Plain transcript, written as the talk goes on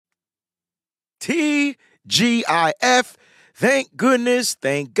TGIF. Thank goodness,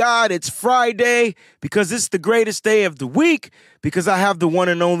 thank God it's Friday because it's the greatest day of the week because I have the one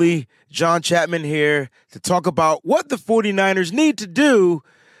and only John Chapman here to talk about what the 49ers need to do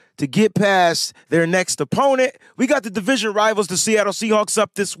to get past their next opponent. We got the division rivals, the Seattle Seahawks,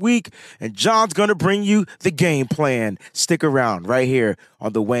 up this week, and John's going to bring you the game plan. Stick around right here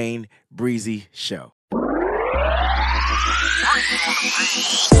on the Wayne Breezy Show.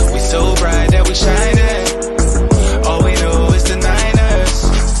 We so bright that we shining. All we know is the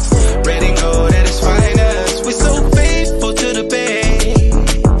Niners. Red and gold at its finest. We so faithful to the bay.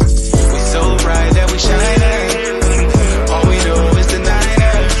 We so bright that we shining. All we know is the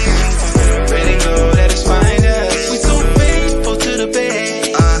Niners. Red and gold at its finest. We so faithful to the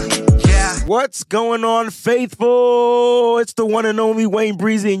bay. Yeah. What's going on, faithful? It's the one and only Wayne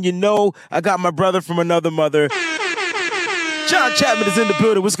Breezy, and you know I got my brother from another mother. John Chapman is in the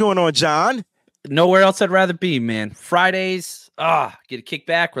building. What's going on, John? Nowhere else I'd rather be, man. Fridays, get a kick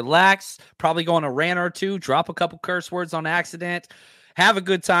back, relax, probably go on a rant or two, drop a couple curse words on accident, have a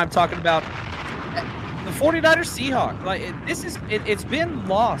good time talking about the 49ers Seahawks. Like it's been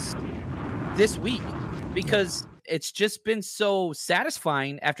lost this week because it's just been so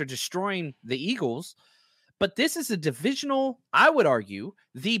satisfying after destroying the Eagles. But this is a divisional, I would argue,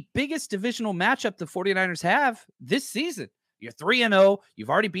 the biggest divisional matchup the 49ers have this season. You're 3-0.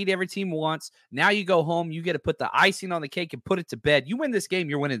 You've already beat every team once. Now you go home. You get to put the icing on the cake and put it to bed. You win this game,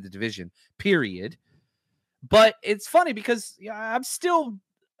 you're winning the division, period. But it's funny because I'm still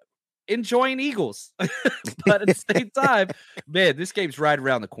enjoying Eagles. But at the same time, man, this game's right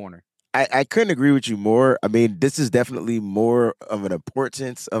around the corner. I couldn't agree with you more. I mean, this is definitely more of an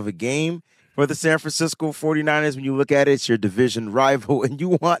importance of a game for the San Francisco 49ers. When you look at it, it's your division rival, and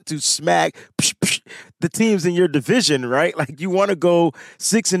you want to smack the teams in your division, right? Like, you want to go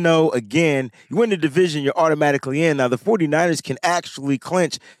 6-0 again. You win the division, you're automatically in. Now, the 49ers can actually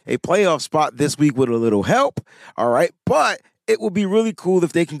clinch a playoff spot this week with a little help, all right? But it will be really cool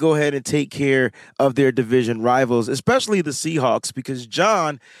if they can go ahead and take care of their division rivals, especially the Seahawks, because,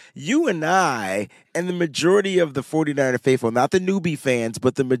 John, you and I and the majority of the 49er faithful, not the newbie fans,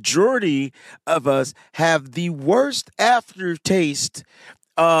 but the majority of us have the worst aftertaste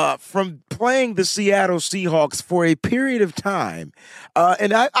from playing the Seattle Seahawks for a period of time.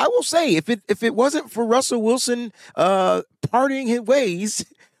 And I will say, if it wasn't for Russell Wilson parting his ways,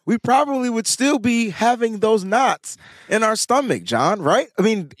 we probably would still be having those knots in our stomach, John, right? I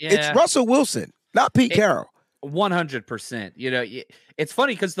mean, It's Russell Wilson, not Pete Carroll. 100%. You know, it's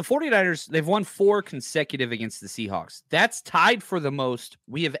funny because the 49ers, they've won 4 consecutive against the Seahawks. That's tied for the most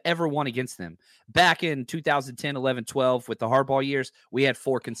we have ever won against them. Back in 2010, 11, 12, with the Harbaugh years, we had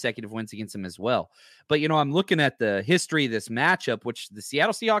 4 consecutive wins against them as well. But, you know, I'm looking at the history of this matchup, which the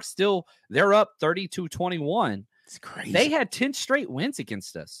Seattle Seahawks still, they're up 32-21. It's crazy. They had 10 straight wins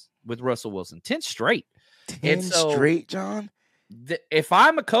against us with Russell Wilson. 10 straight. 10 straight, John? If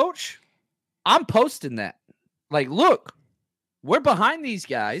I'm a coach, I'm posting that. Like, look, we're behind these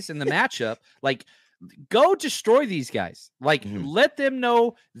guys in the matchup. Like, go destroy these guys. Like, let them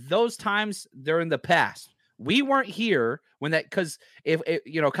know those times they're in the past. We weren't here when that, because if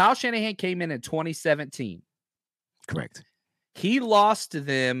Kyle Shanahan came in 2017. Correct. He lost to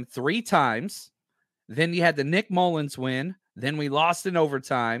them 3 times. Then you had the Nick Mullins win. Then we lost in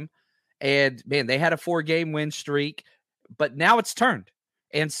overtime. And, man, they had a 4-game win streak. But now it's turned.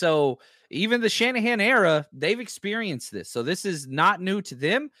 And so even the Shanahan era, they've experienced this. So this is not new to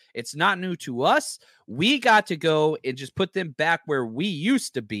them. It's not new to us. We got to go and just put them back where we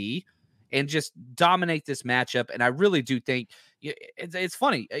used to be and just dominate this matchup. And I really do think it's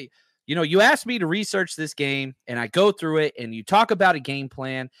funny. You know, you asked me to research this game, and I go through it, and you talk about a game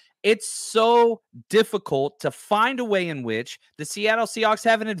plan. It's so difficult to find a way in which the Seattle Seahawks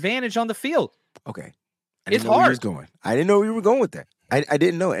have an advantage on the field. Okay. It's hard. I didn't know we were going with that. I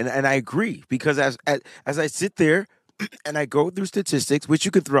didn't know. And I agree, because as I sit there and I go through statistics, which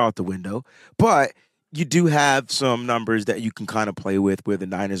you can throw out the window, but you do have some numbers that you can kind of play with where the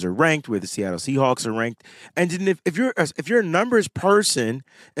Niners are ranked, where the Seattle Seahawks are ranked. And then if you're a numbers person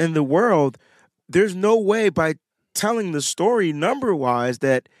in the world, there's no way by telling the story number-wise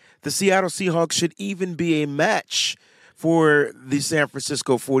that the Seattle Seahawks should even be a match for the San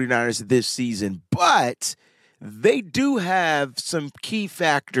Francisco 49ers this season. But they do have some key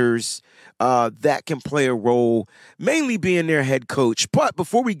factors that can play a role, mainly being their head coach. But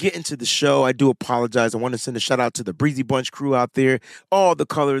before we get into the show, I do apologize. I want to send a shout out to the Breezy Bunch crew out there, all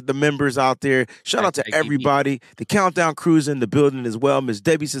the members out there. Shout out to everybody. The Countdown crew's in the building as well. Miss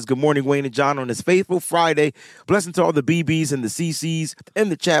Debbie says, good morning, Wayne and John, on this faithful Friday. Blessing to all the BBs and the CCs in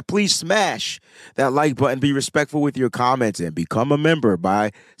the chat. Please smash that like button. Be respectful with your comments and become a member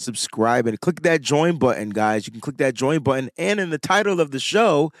by subscribing. Click that join button, guys. You can click that join button. And in the title of the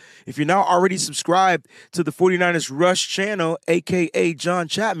show, if you're not already subscribed to the 49ers Rush channel, a.k.a. John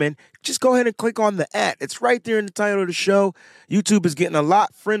Chapman, just go ahead and click on the @. It's right there in the title of the show. YouTube is getting a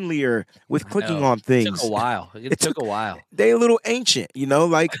lot friendlier with clicking on things. It took a while. It took a while. They a little ancient,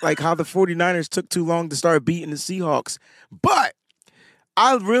 like how the 49ers took too long to start beating the Seahawks. But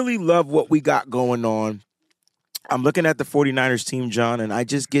I really love what we got going on. I'm looking at the 49ers team, John, and I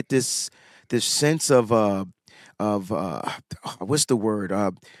just get this sense of what's the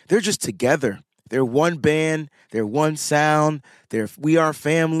word? They're just together. They're one band. They're one sound. We are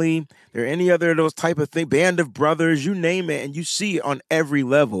family. They're any other of those type of thing. Band of brothers, you name it, and you see it on every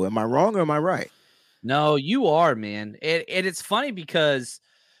level. Am I wrong or am I right? No, you are, man. And it's funny because,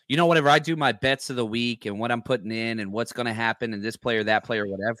 whenever I do my bets of the week and what I'm putting in and what's going to happen and this player, that player,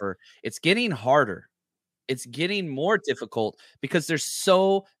 whatever, it's getting harder. It's getting more difficult because there's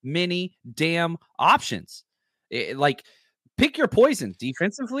so many damn options. Pick your poison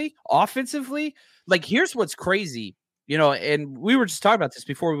defensively, offensively. Here's what's crazy, and we were just talking about this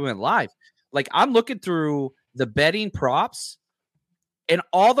before we went live. I'm looking through the betting props, and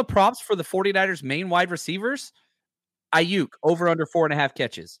all the props for the 49ers main wide receivers, Ayuk, over under 4.5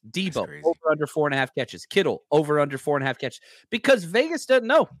 catches. Debo, over under 4.5 catches. Kittle, over under 4.5 catches. Because Vegas doesn't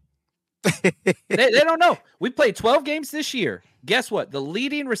know. they don't know. We played 12 games this year. Guess what? The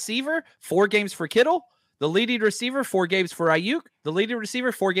leading receiver, 4 games for Kittle. The leading receiver, 4 games for Ayuk. The leading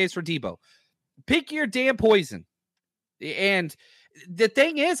receiver, 4 games for Debo. Pick your damn poison. And the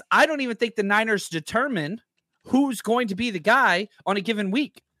thing is, I don't even think the Niners determine who's going to be the guy on a given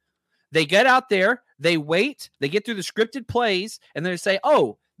week. They get out there, they wait, they get through the scripted plays, and they say,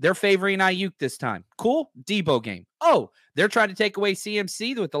 oh, they're favoring Ayuk this time. Cool. Debo game. Oh, they're trying to take away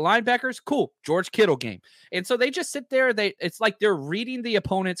CMC with the linebackers. Cool. George Kittle game. And so they just sit there. It's like they're reading the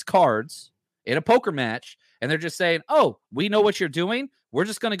opponent's cards in a poker match, and they're just saying, oh, we know what you're doing. We're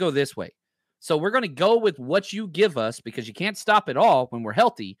just going to go this way. So we're going to go with what you give us because you can't stop it all when we're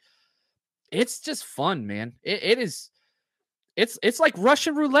healthy. It's just fun, man. It's like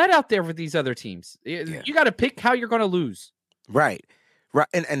Russian roulette out there with these other teams. Yeah. You got to pick how you're going to lose. Right. Right.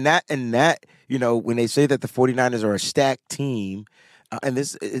 And that, when they say that the 49ers are a stacked team, and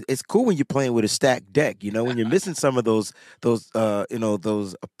it's cool when you're playing with a stacked deck, when you're missing some of those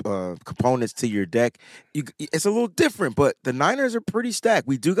components to your deck, it's a little different, but the Niners are pretty stacked.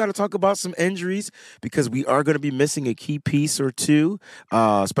 We do got to talk about some injuries because we are going to be missing a key piece or two,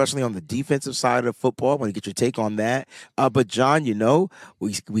 especially on the defensive side of football. I want to get your take on that. But John,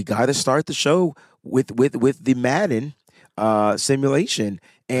 we got to start the show with the Madden simulation.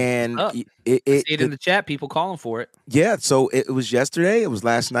 And see it in the chat, people calling for it. Yeah, so it was yesterday, it was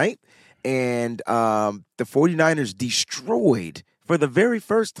last night, and the 49ers destroyed for the very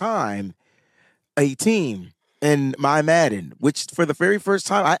first time a team in my Madden, which for the very first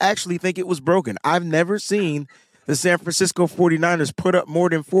time, I actually think it was broken. I've never seen the San Francisco 49ers put up more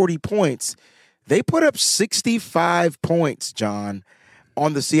than 40 points. They put up 65 points, John,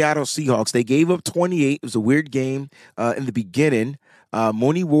 on the Seattle Seahawks. They gave up 28. It was a weird game in the beginning.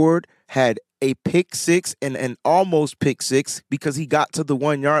 Mooney Ward had a pick six and an almost pick six because he got to the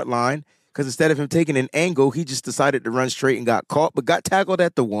 1 yard line because instead of him taking an angle, he just decided to run straight and got caught, but got tackled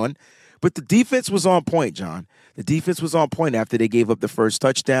at the 1. But the defense was on point, John. The defense was on point after they gave up the first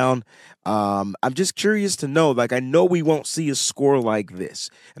touchdown. I'm just curious to know, I know we won't see a score like this,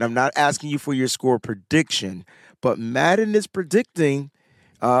 and I'm not asking you for your score prediction, but Madden is predicting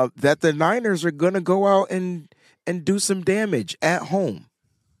that the Niners are going to go out and do some damage at home.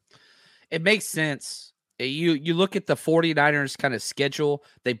 It makes sense. You look at the 49ers kind of schedule,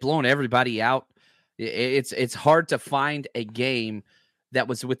 they've blown everybody out. It's hard to find a game that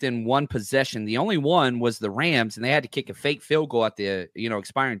was within one possession. The only one was the Rams, and they had to kick a fake field goal at the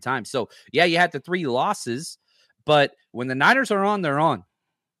expiring time. So, yeah, you had the 3 losses, but when the Niners are on, they're on.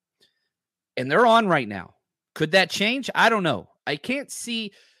 And they're on right now. Could that change? I don't know. I can't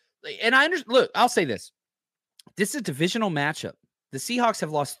see. And look, I'll say this. This is a divisional matchup. The Seahawks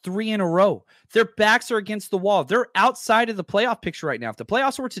have lost 3 in a row. Their backs are against the wall. They're outside of the playoff picture right now. If the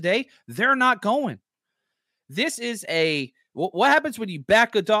playoffs were today, they're not going. This is what happens when you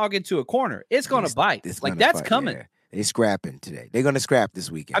back a dog into a corner? It's going to bite. That's coming. They scrapping today. They're going to scrap this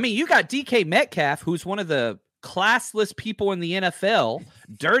weekend. I mean, you got DK Metcalf, who's one of the classless people in the NFL,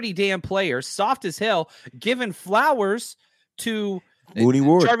 dirty damn player, soft as hell, giving flowers to Mooney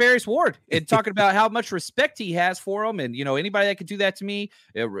Ward. Charvarius Ward, and talking about how much respect he has for him. And, anybody that could do that to me,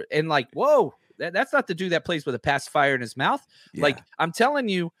 and like, whoa, that's not the dude that plays with a pacifier in his mouth. Yeah. Like, I'm telling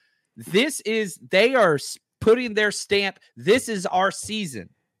you, they are putting their stamp. This is our season.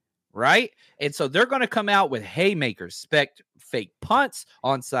 Right. And so they're going to come out with haymakers, fake punts,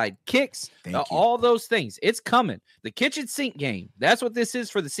 onside kicks, all those things. It's coming. The kitchen sink game. That's what this is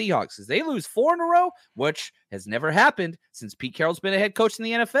for the Seahawks. Because they lose 4 in a row, which has never happened since Pete Carroll's been a head coach in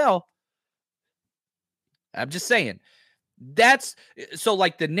the NFL. I'm just saying. That's so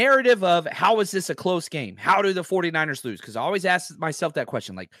like the narrative of how is this a close game? How do the 49ers lose? Because I always ask myself that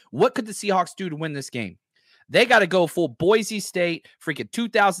question. Like, what could the Seahawks do to win this game? They got to go full Boise State, freaking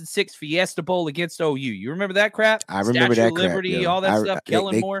 2006 Fiesta Bowl against OU. You remember that crap? I remember Statue that of Liberty, crap. all that stuff.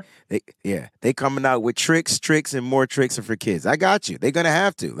 Kellen Moore. They coming out with tricks, and more tricks for kids. I got you. They're gonna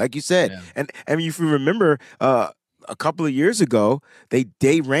have to, like you said. Yeah. And if you remember, a couple of years ago,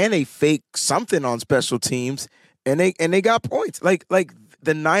 they ran a fake something on special teams, and they got points. Like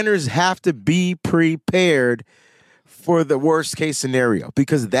the Niners have to be prepared for the worst case scenario,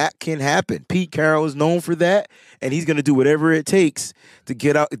 because that can happen. Pete Carroll is known for that, and he's going to do whatever it takes to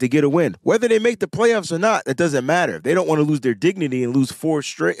get a win. Whether they make the playoffs or not, it doesn't matter. They don't want to lose their dignity and lose 5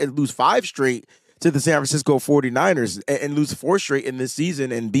 straight to the San Francisco 49ers and lose 4 straight in this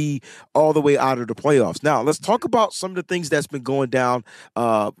season and be all the way out of the playoffs. Now, let's talk about some of the things that's been going down,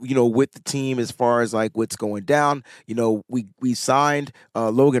 with the team as far as like what's going down. We signed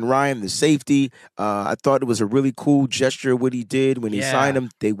Logan Ryan, the safety. I thought it was a really cool gesture what he did when he signed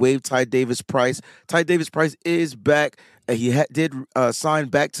him. They waived Ty Davis Price. Ty Davis Price is back. He did sign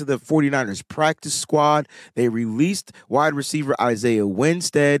back to the 49ers practice squad. They released wide receiver Isaiah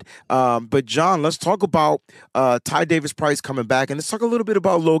Winstead. But, John, let's talk about Ty Davis Price coming back. And let's talk a little bit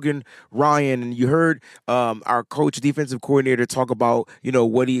about Logan Ryan. And you heard our coach, defensive coordinator, talk about,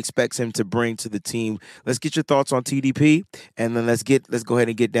 what he expects him to bring to the team. Let's get your thoughts on TDP. And then let's go ahead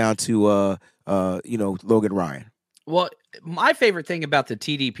and get down to, Logan Ryan. Well, my favorite thing about the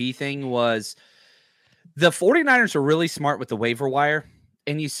TDP thing was the 49ers are really smart with the waiver wire,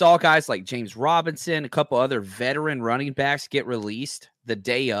 and you saw guys like James Robinson, a couple other veteran running backs get released the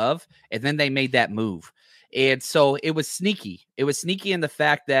day of, and then they made that move. And so it was sneaky. It was sneaky in the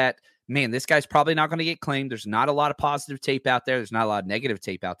fact that, man, this guy's probably not going to get claimed. There's not a lot of positive tape out there. There's not a lot of negative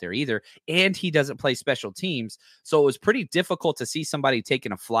tape out there either, and he doesn't play special teams. So it was pretty difficult to see somebody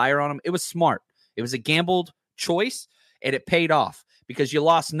taking a flyer on him. It was smart. It was a gambled choice, and it paid off, because you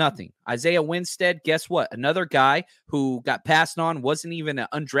lost nothing. Isaiah Winstead, guess what? Another guy who got passed on, wasn't even an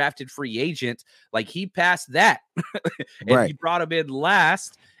undrafted free agent. Like, he passed that. And He brought him in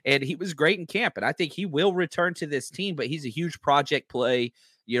last, and he was great in camp. And I think he will return to this team, but he's a huge project play,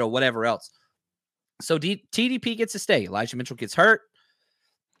 whatever else. So TDP gets to stay. Elijah Mitchell gets hurt.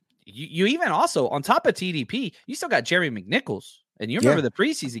 You even also, on top of TDP, you still got Jerry McNichols. And you remember the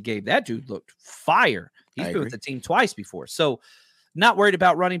preseason game, that dude looked fire. He's been with the team twice before. So, not worried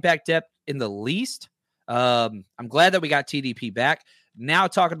about running back depth in the least. I'm glad that we got TDP back. Now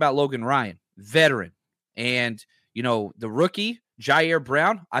talking about Logan Ryan, veteran. And, the rookie, Jair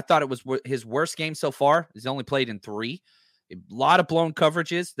Brown, I thought it was his worst game so far. He's only played in 3. A lot of blown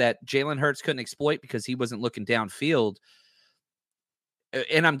coverages that Jalen Hurts couldn't exploit because he wasn't looking downfield.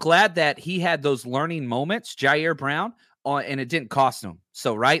 And I'm glad that he had those learning moments, Jair Brown, and it didn't cost him.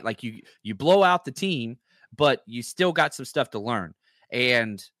 So, right, like you blow out the team, but you still got some stuff to learn.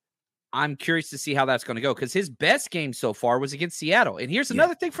 And I'm curious to see how that's going to go, because his best game so far was against Seattle. And here's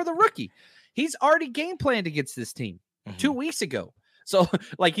another thing for the rookie. He's already game planned against this team 2 weeks ago. So,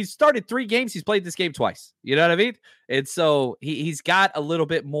 like, he started 3 games. He's played this game twice. You know what I mean? And so he's got a little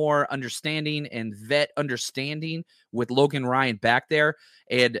bit more understanding and vet understanding with Logan Ryan back there.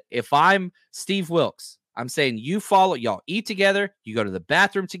 And if I'm Steve Wilkes, I'm saying y'all eat together, you go to the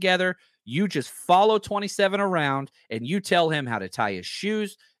bathroom together, you just follow 27 around, and you tell him how to tie his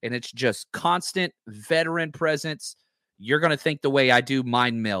shoes, and it's just constant veteran presence. You're going to think the way I do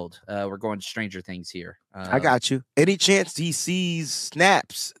mind meld. We're going to Stranger Things here. I got you. Any chance he sees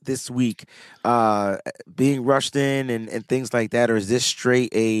snaps this week being rushed in and things like that, or is this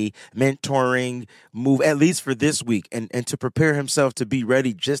straight a mentoring move, at least for this week, and to prepare himself to be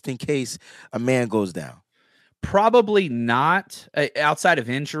ready just in case a man goes down? Probably not outside of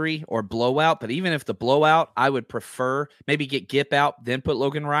injury or blowout, but even if the blowout, I would prefer maybe get Gip out, then put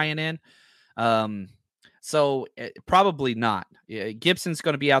Logan Ryan in. So probably not. Gibson's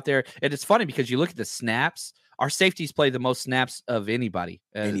going to be out there. And it's funny because you look at the snaps our safeties play the most snaps of anybody.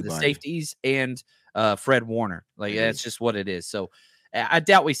 The safeties and Fred Warner. Like, that's just what it is. So I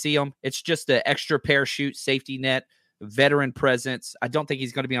doubt we see him. It's just an extra parachute, safety net, veteran presence. I don't think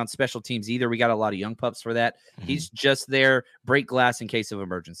he's going to be on special teams either. We got a lot of young pups for that. He's just there, break glass in case of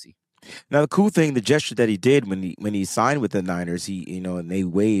emergency. Now, the cool thing, the gesture that he did when he signed with the Niners, and they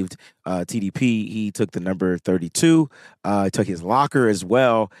waived TDP, he took the number 32, took his locker as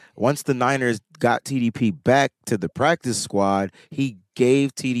well. Once the Niners got TDP back to the practice squad, he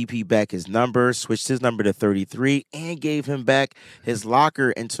gave TDP back his number, switched his number to 33, and gave him back his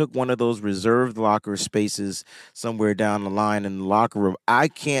locker and took one of those reserved locker spaces somewhere down the line in the locker room. I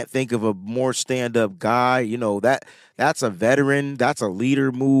can't think of a more stand-up guy. That's a veteran. That's a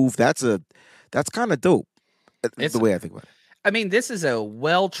leader move. That's kind of dope. It's the way I think about it. I mean, this is a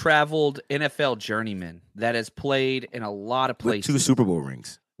well-traveled NFL journeyman that has played in a lot of places. With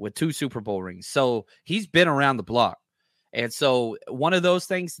 2 Super Bowl rings. So he's been around the block. And so one of those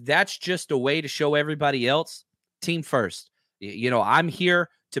things, that's just a way to show everybody else, team first. I'm here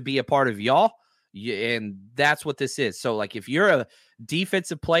to be a part of y'all, and that's what this is. So, like, if you're a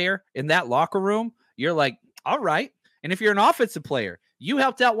defensive player in that locker room, you're like, all right. And if you're an offensive player, you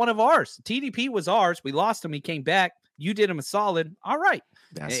helped out one of ours. TDP was ours. We lost him. He came back. You did him a solid. All right.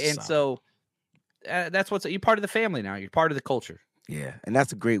 So that's you're part of the family now. You're part of the culture. Yeah, and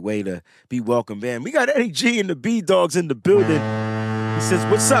that's a great way to be welcomed in. We got Eddie G and the B-Dogs in the building. He says,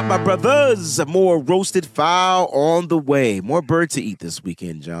 what's up, my brothers? More roasted fowl on the way. More bird to eat this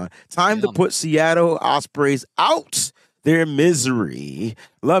weekend, John. Time to put Seattle Ospreys out their misery.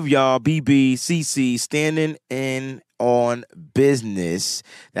 Love y'all. BB, CC, standing in on business.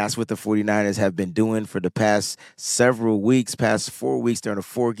 That's what the 49ers have been doing for the past several weeks, past 4 weeks. They're on a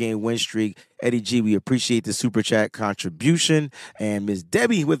 4-game win streak. Eddie G, we appreciate the Super Chat contribution. And Ms.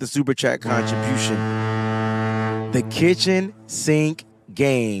 Debbie with the Super Chat contribution. The kitchen sink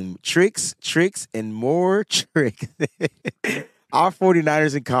game. Tricks, and more tricks. Our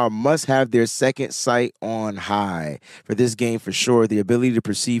 49ers in Kyle must have their second sight on high for this game for sure. The ability to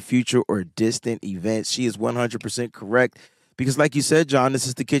perceive future or distant events. She is 100% correct because like you said, John, this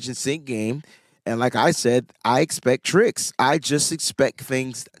is the kitchen sink game. And like I said, I expect tricks. I just expect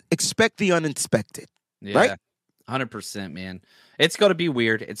the unexpected. Yeah, right? 100%, man. It's going to be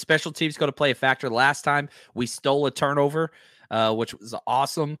weird. And special teams going to play a factor. Last time we stole a turnover, which was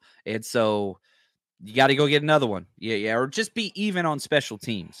awesome. And so you got to go get another one. Yeah. Or just be even on special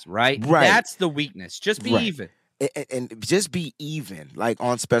teams, right? That's the weakness. Just be even. And just be even, like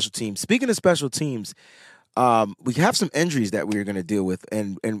on special teams. Speaking of special teams, we have some injuries that we're going to deal with.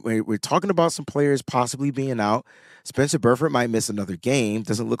 And we're talking about some players possibly being out. Spencer Burford might miss another game.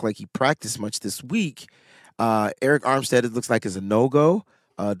 Doesn't look like he practiced much this week. Eric Armstead, it looks like, is a no-go.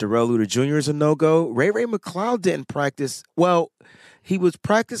 Darrell Luter Jr. is a no-go. Ray McLeod didn't practice. Well, he was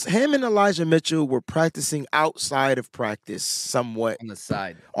him and Elijah Mitchell were practicing outside of practice somewhat.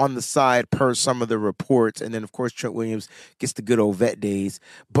 On the side per some of the reports. And then, of course, Trent Williams gets the good old vet days.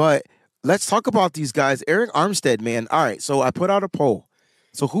 But let's talk about these guys. Eric Armstead, man. All right, so I put out a poll.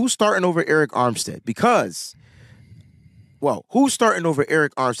 So who's starting over Eric Armstead? Who's starting over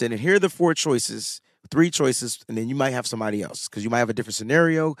Eric Armstead? And here are the 3 choices, and then you might have somebody else because you might have a different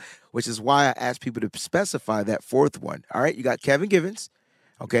scenario, which is why I asked people to specify that 4th one. All right, you got Kevin Givens,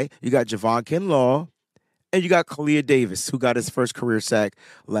 okay? You got Javon Kinlaw, and you got Kalia Davis, who got his first career sack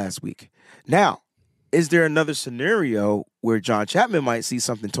last week. Now, is there another scenario where John Chapman might see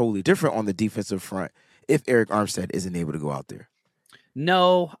something totally different on the defensive front if Eric Armstead isn't able to go out there?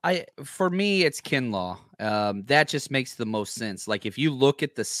 No, for me, it's Kinlaw. That just makes the most sense. Like, if you look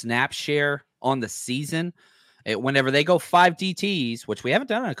at the snap share on the season, whenever they go 5 DTs, which we haven't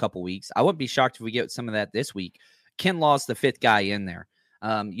done in a couple weeks, I wouldn't be shocked if we get some of that this week. Kinlaw's the 5th guy in there.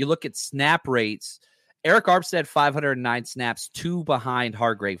 You look at snap rates. Eric Armstead, 509 snaps, 2 behind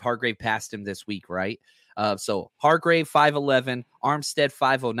Hargrave. Hargrave passed him this week, right? So Hargrave, 511, Armstead,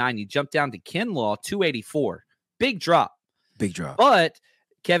 509. You jump down to Kinlaw, 284. Big drop. But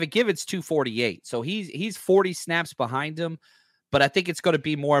Kevin Givens, 248. So he's 40 snaps behind him. But I think it's going to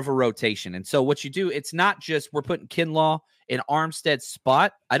be more of a rotation. And so what you do, it's not just we're putting Kinlaw in Armstead's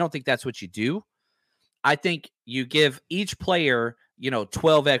spot. I don't think that's what you do. I think you give each player,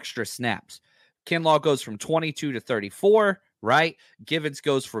 12 extra snaps. Kinlaw goes from 22 to 34, right? Givens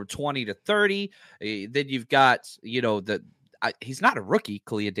goes from 20 to 30. Then you've got, he's not a rookie,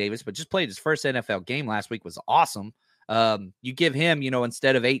 Kalia Davis, but just played his first NFL game last week, was awesome. You give him,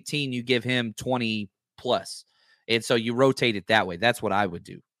 instead of 18, you give him 20 plus. And so you rotate it that way. That's what I would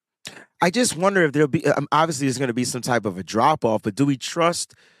do. I just wonder if there'll be, obviously there's going to be some type of a drop off, but do we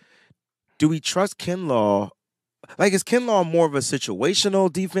trust Kinlaw Like, is Kinlaw more of a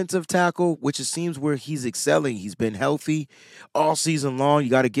situational defensive tackle, which it seems where he's excelling? He's been healthy all season long. You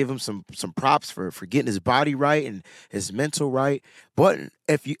got to give him some props for getting his body right and his mental right. But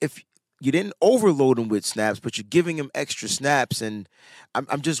if you didn't overload him with snaps, but you're giving him extra snaps, and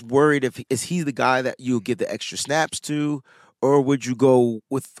I'm just worried if is he the guy that you give the extra snaps to, or would you go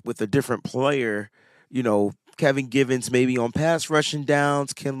with a different player? Kevin Givens maybe on pass rushing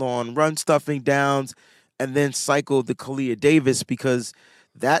downs, Kinlaw on run stuffing downs, and then cycle the Kalia Davis, because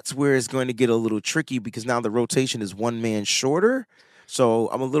that's where it's going to get a little tricky because now the rotation is one man shorter. So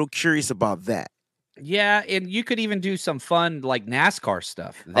I'm a little curious about that. Yeah, and you could even do some fun like NASCAR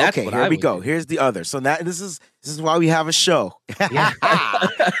stuff. That's Okay, what here I we would go. do. Here's the other. So now this is why we have a show. Yeah.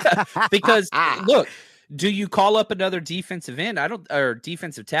 Because look, do you call up another defensive end? Or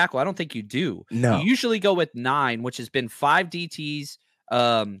defensive tackle. I don't think you do. You No. usually go with 9, which has been 5 DTs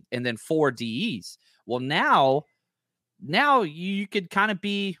and then 4 DEs. Well, now you could kind of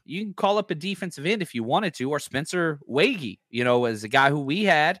you can call up a defensive end if you wanted to, or Spencer Wagey, as a guy who we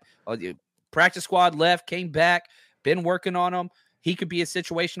had practice squad, left, came back, been working on him. He could be a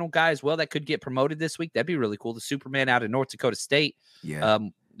situational guy as well that could get promoted this week. That'd be really cool. The Superman out of North Dakota State. Yeah.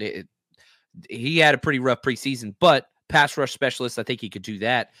 He had a pretty rough preseason, but pass rush specialist, I think he could do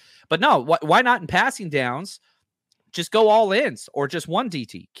that. But no, why not in passing downs? Just go all ins or just one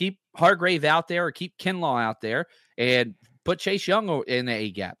DT. Keep Hargrave out there or keep Kinlaw out there and put Chase Young in the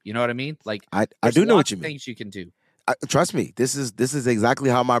A gap. You know what I mean? Like I do know what you mean. Things you can do. Trust me, this is exactly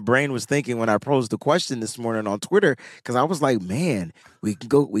how my brain was thinking when I posed the question this morning on Twitter, because I was like, man, we can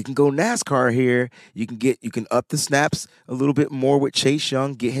go NASCAR here. You can up the snaps a little bit more with Chase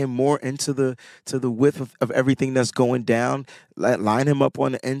Young, get him more into the width of everything that's going down, line him up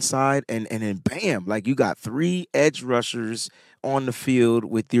on the inside, and then bam, like you got 3 edge rushers on the field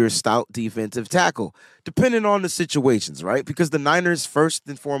with your stout defensive tackle, depending on the situations, right? Because the Niners, first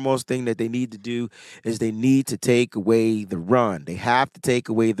and foremost thing that they need to do is they need to take away the run. They have to take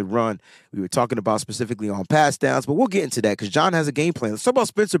away the run. We were talking about specifically on pass downs, but we'll get into that because John has a game plan. Let's talk about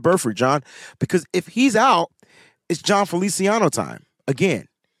Spencer Burford, John, because if he's out, it's John Feliciano time again.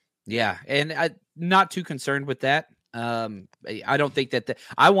 Yeah, and I'm not too concerned with that. I don't think that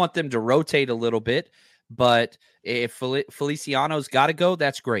I want them to rotate a little bit. But if Feliciano's got to go,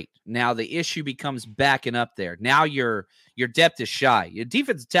 that's great. Now the issue becomes backing up there. Now your depth is shy. Your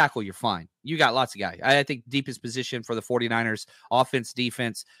defensive tackle, you're fine. You got lots of guys. I think deepest position for the 49ers offense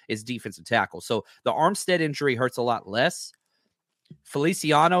defense is defensive tackle. So the Armstead injury hurts a lot less.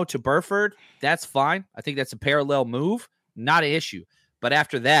 Feliciano to Burford, that's fine. I think that's a parallel move. Not an issue. But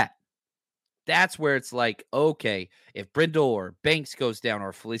after that, that's where it's like, okay, if Brindle or Banks goes down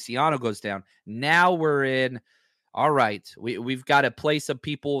or Feliciano goes down, now we're in, all right, we've got to play some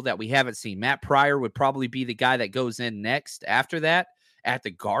people that we haven't seen. Matt Pryor would probably be the guy that goes in next after that at the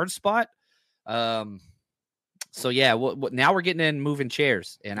guard spot. So, yeah, now we're getting in moving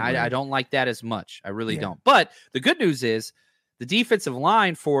chairs, and I don't like that as much. I really don't. But the good news is the defensive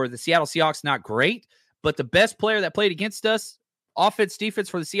line for the Seattle Seahawks, not great, but the best player that played against us, offense, defense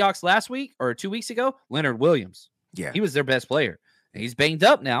for the Seahawks last week or 2 weeks ago, Leonard Williams. Yeah. He was their best player. He's banged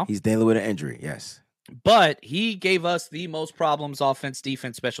up now. He's dealing with an injury, yes. But he gave us the most problems, offense,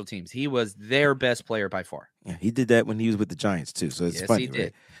 defense, special teams. He was their best player by far. Yeah, he did that when he was with the Giants, too. So it's funny, he did.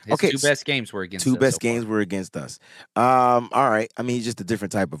 Right? His okay, 2 best games were against us. 2 best games were against us. All right. I mean, he's just a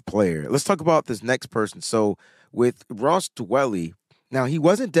different type of player. Let's talk about this next person. So with Ross Dwelley, now he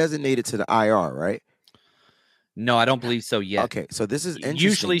wasn't designated to the IR, right? No, I don't believe so yet. Okay, so this is interesting.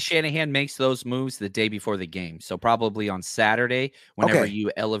 Usually Shanahan makes those moves the day before the game. So probably on Saturday, whenever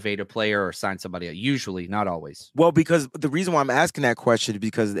you elevate a player or sign somebody else. Usually, not always. Well, because the reason why I'm asking that question is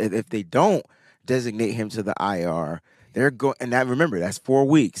because if they don't designate him to the IR, they're going, and that, remember, that's 4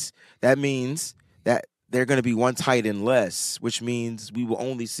 weeks. That means that they're going to be 1 tight end less, which means we will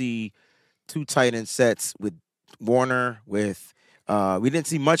only see 2 tight end sets with Warner. We didn't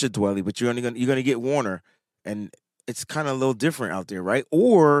see much of Dwelley, but you're going to get Warner. And it's kind of a little different out there, right?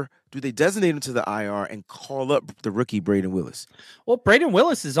 Or do they designate him to the IR and call up the rookie Braden Willis? Well, Braden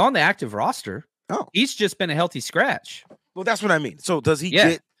Willis is on the active roster. Oh. He's just been a healthy scratch. Well, that's what I mean. So does he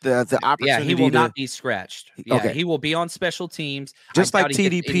get the opportunity? Yeah, he will not be scratched. Yeah, okay. He will be on special teams. Just like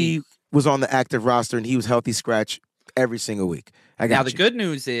TDP was on the active roster and he was healthy scratch every single week. Now, the good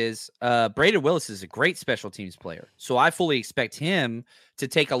news is Braden Willis is a great special teams player. So I fully expect him to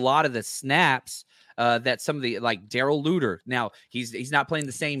take a lot of the snaps that some of the, like Darrell Luter. Now, he's not playing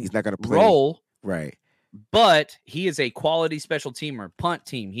the same he's not gonna play, role. Right. But he is a quality special teamer. Punt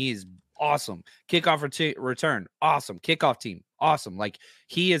team, he is awesome. Kickoff return, awesome. Kickoff team, awesome. Like,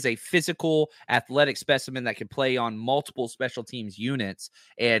 he is a physical, athletic specimen that can play on multiple special teams units,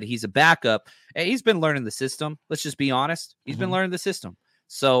 and he's a backup. And he's been learning the system. Let's just be honest. He's been learning the system.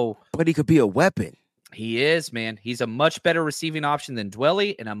 So, but he could be a weapon. He is, man. He's a much better receiving option than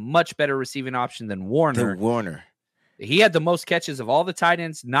Dwelly and a much better receiving option than Warner. He had the most catches of all the tight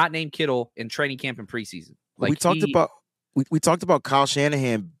ends not named Kittle in training camp and preseason. Like, we talked about Kyle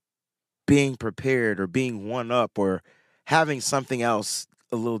Shanahan being prepared or being one up or having something else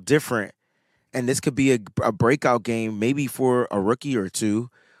a little different. And this could be a breakout game, maybe for a rookie or two,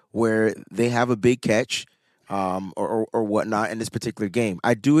 where they have a big catch or whatnot in this particular game.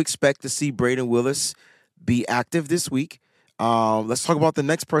 I do expect to see Braden Willis be active this week. Let's talk about the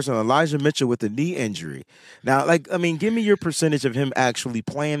next person, Elijah Mitchell, with a knee injury. Now, give me your percentage of him actually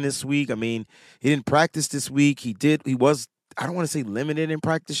playing this week. I mean, he didn't practice this week. He was, I don't want to say limited in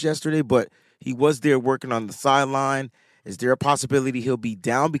practice yesterday, but he was there working on the sideline. Is there a possibility he'll be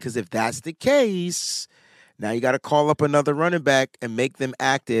down? Because if that's the case, now you got to call up another running back and make them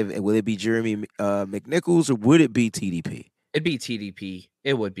active. And will it be Jeremy McNichols or would it be TDP? It'd be TDP.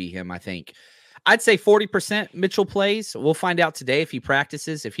 It would be him, I think. I'd say 40% Mitchell plays. We'll find out today if he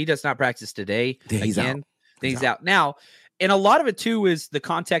practices. If he does not practice today, then he's out. Now, and a lot of it too is the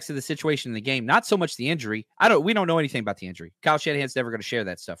context of the situation in the game, not so much the injury. We don't know anything about the injury. Kyle Shanahan's never going to share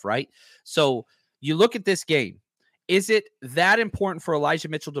that stuff, right? So you look at this game. Is it that important for Elijah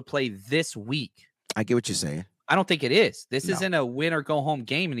Mitchell to play this week? I get what you're saying. I don't think it is. This isn't a win or go home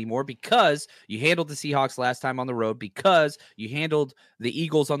game anymore because you handled the Seahawks last time on the road, because you handled the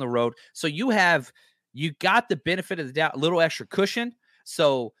Eagles on the road. So you got the benefit of the doubt, a little extra cushion.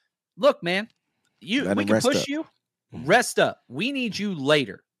 So look, man, we can push you. Rest up. We need you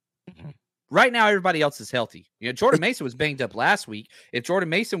later. Right now, everybody else is healthy. Jordan Mason was banged up last week. If Jordan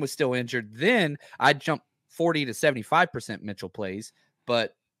Mason was still injured, then I'd jump 40 to 75% Mitchell plays.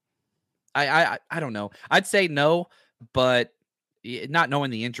 But I don't know. I'd say no, but not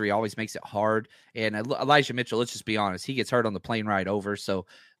knowing the injury always makes it hard. And Elijah Mitchell, let's just be honest, he gets hurt on the plane ride over. So,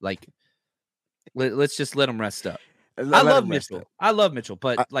 let's just let him rest up. I love Mitchell,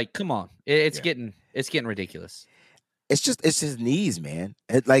 but come on, it's getting ridiculous. It's his knees, man.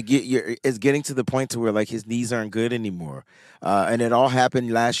 It's getting to the point to where his knees aren't good anymore. And it all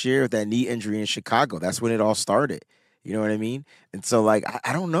happened last year with that knee injury in Chicago. That's when it all started. You know what I mean? And so, I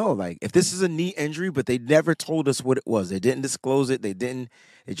don't know. If this is a knee injury, but they never told us what it was. They didn't disclose it. They're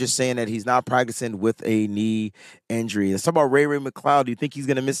just saying that he's not practicing with a knee injury. Let's talk about Ray McCloud. Do you think he's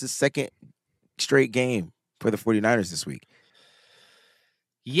going to miss his second straight game for the 49ers this week?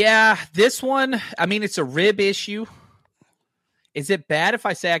 Yeah, this one, it's a rib issue. Is it bad if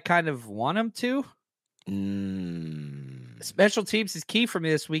I say I kind of want him to? Special teams is key for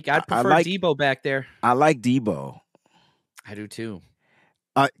me this week. I'd prefer Debo back there. I like Debo. I do too.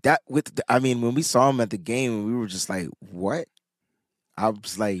 When we saw him at the game, we were just like, "What?" I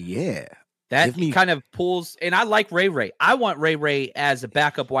was like, "Yeah." That kind of pulls, and I like Ray. I want Ray as a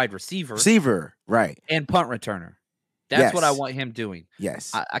backup wide receiver, right, and punt returner. That's what I want him doing.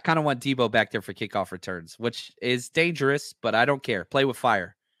 Yes, I kind of want Debo back there for kickoff returns, which is dangerous, but I don't care. Play with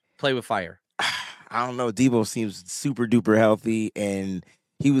fire. I don't know. Debo seems super duper healthy, and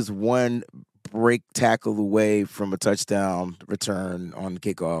he was one break tackle away from a touchdown return on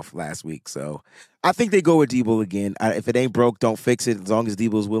kickoff last week. So I think they go with Debo again. If it ain't broke, don't fix it. As long as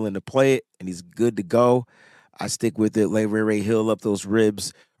Debo's willing to play it and he's good to go, I stick with it. Let Ray heal up those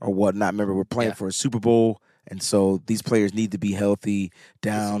ribs or whatnot. Remember, we're playing for a Super Bowl, and so these players need to be healthy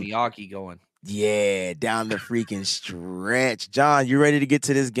down. Miyagi going. Yeah, down the freaking stretch. John, you ready to get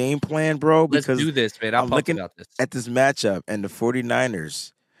to this game plan, bro? Because let's do this, man. I'm looking about this. At this matchup, and the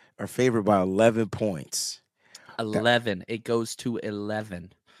 49ers are favored by 11 points. 11. It goes to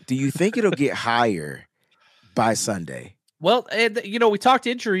 11. Do you think it'll get higher by Sunday? Well, we talked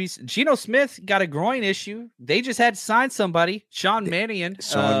injuries. Geno Smith got a groin issue. They just had to sign somebody. Sean Mannion,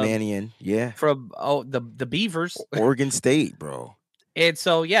 yeah. From the Beavers. Oregon State, bro. And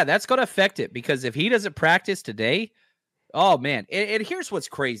so, that's going to affect it because if he doesn't practice today, oh, man. And here's what's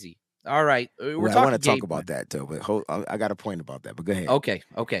crazy. All right. I want to talk about that, though, but I got a point about that, but go ahead. Okay.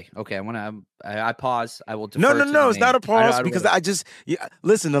 I pause. I will defer. No. It's not a pause because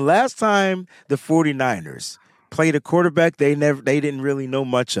listen, the last time the 49ers played a quarterback they didn't really know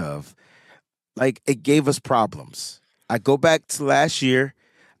much of, it gave us problems. I go back to last year.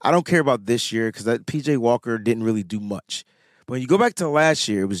 I don't care about this year because PJ Walker didn't really do much. But when you go back to last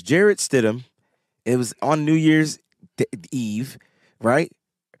year, it was Jarrett Stidham. It was on New Year's Eve, right?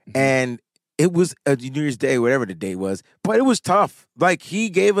 And it was New Year's Day, whatever the day was. But it was tough. He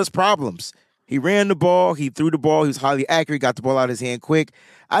gave us problems. He ran the ball. He threw the ball. He was highly accurate. Got the ball out of his hand quick.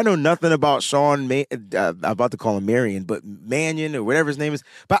 I know nothing about I'm about to call him Marion, but Mannion or whatever his name is.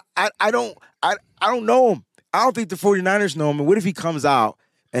 But I don't know him. I don't think the 49ers know him. And what if he comes out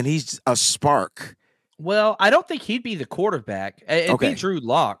and he's a spark? Well, I don't think he'd be the quarterback. It'd be Drew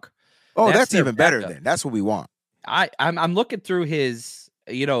Lock. Oh, that's even better then. That's what we want. I'm looking through his,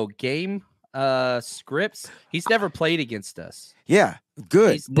 game scripts. He's never played against us. Yeah,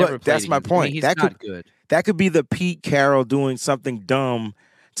 good. But that's my point. He's not good. That could be the Pete Carroll doing something dumb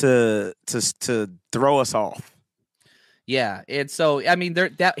to throw us off. Yeah, and so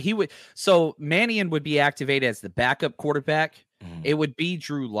so Mannion would be activated as the backup quarterback. It would be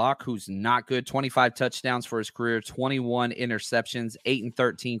Drew Lock, who's not good. 25 touchdowns for his career, 21 interceptions,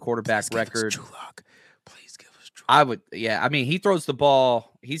 8-13 quarterback record. Drew Lock. Please give us Drew. I would, yeah. I mean, he throws the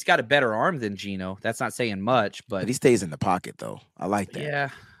ball. He's got a better arm than Geno. That's not saying much, but he stays in the pocket though. I like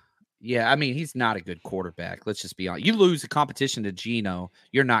that. Yeah. I mean, he's not a good quarterback. Let's just be honest. You lose a competition to Geno,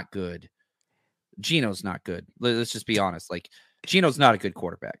 you're not good. Geno's not good. Let's just be honest. Like, Geno's not a good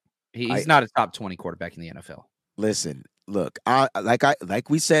quarterback. He's not a top 20 quarterback in the NFL. Listen, look, like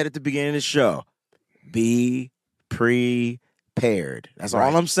we said at the beginning of the show, be prepared. That's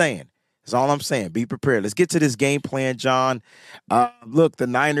all I'm saying. That's all I'm saying. Be prepared. Let's get to this game plan, John. Look, the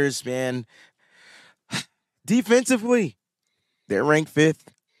Niners, man, defensively, they're ranked 5th,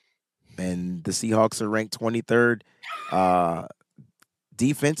 and the Seahawks are ranked 23rd.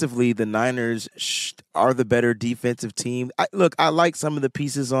 Defensively, the Niners are the better defensive team. I like some of the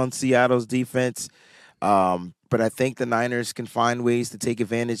pieces on Seattle's defense, but I think the Niners can find ways to take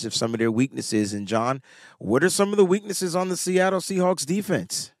advantage of some of their weaknesses. And, John, what are some of the weaknesses on the Seattle Seahawks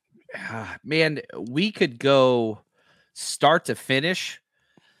defense? Man, we could go start to finish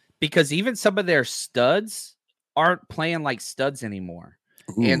because even some of their studs aren't playing like studs anymore.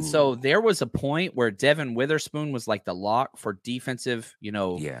 Ooh. And so there was a point where Devin Witherspoon was like the lock for defensive,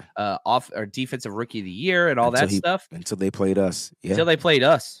 defensive rookie of the year and all stuff. Until they played us. Yeah. Until they played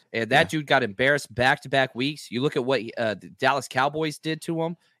us. And that dude got embarrassed back-to-back weeks. You look at what the Dallas Cowboys did to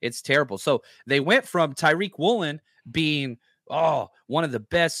him. It's terrible. So they went from Tyreek Woolen being, one of the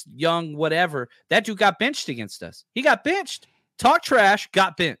best young whatever. That dude got benched against us. He got benched. Talk trash,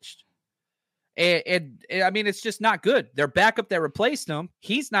 got benched. And I mean, it's just not good. Their backup that replaced him,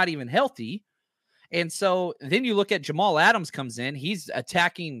 he's not even healthy. And so then you look at Jamal Adams comes in. He's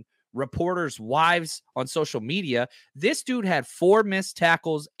attacking reporters' wives on social media. This dude had 4 missed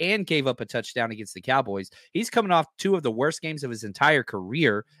tackles and gave up a touchdown against the Cowboys. He's coming off 2 of the worst games of his entire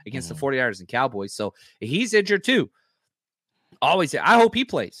career against the 49ers and Cowboys. So he's injured too. Always, I hope he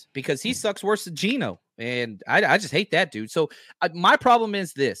plays because he sucks worse than Geno. And I just hate that dude. So my problem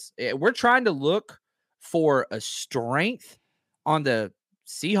is this. We're trying to look for a strength on the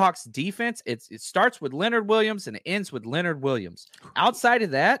Seahawks defense. It starts with Leonard Williams and it ends with Leonard Williams. Outside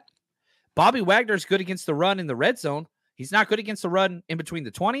of that, Bobby Wagner is good against the run in the red zone. He's not good against the run in between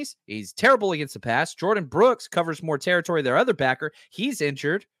the 20s. He's terrible against the pass. Jordan Brooks covers more territory than their other backer. He's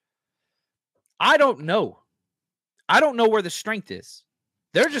injured. I don't know where the strength is.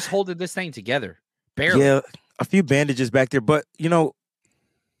 They're just holding this thing together. Barely. Yeah, a few bandages back there, but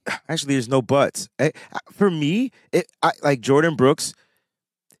actually, there's no buts. For me, like Jordan Brooks,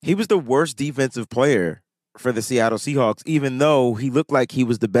 he was the worst defensive player for the Seattle Seahawks, even though he looked like he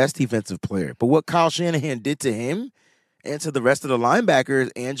was the best defensive player. But what Kyle Shanahan did to him and to the rest of the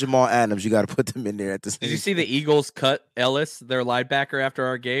linebackers and Jamal Adams, you got to put them in there at the same. Did you see the Eagles cut Ellis, their linebacker, after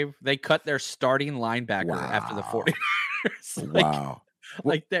our game? They cut their starting linebacker after the 49ers. Wow.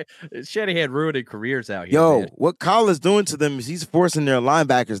 Like that, Shanahan ruining careers out here. Yo, man. What Kyle is doing to them is he's forcing their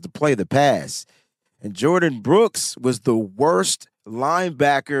linebackers to play the pass. And Jordan Brooks was the worst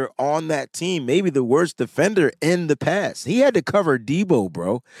linebacker on that team, maybe the worst defender in the pass. He had to cover Debo,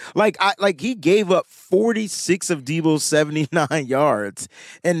 bro. Like he gave up 46 of Debo's 79 yards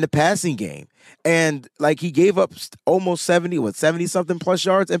in the passing game. And like he gave up almost 70 something plus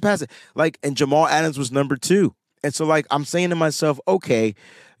yards in passing. And Jamal Adams was number 2. And so, I'm saying to myself, okay,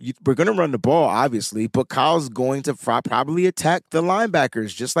 we're going to run the ball, obviously, but Kyle's going to probably attack the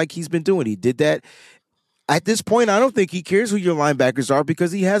linebackers just like he's been doing. He did that. At this point, I don't think he cares who your linebackers are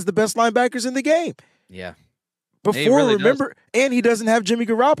because he has the best linebackers in the game. Yeah. And he doesn't have Jimmy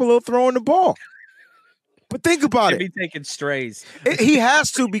Garoppolo throwing the ball. But think about it. He'd be taking strays. He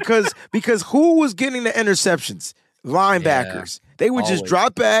has to because who was getting the interceptions? Linebackers. Yeah, they would just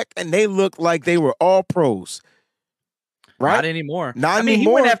drop back and they looked like they were all pros. Right? Not anymore. He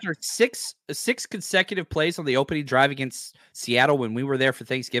went after six consecutive plays on the opening drive against Seattle when we were there for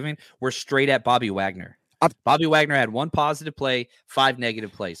Thanksgiving. We're straight at Bobby Wagner. Bobby Wagner had 1 positive play, 5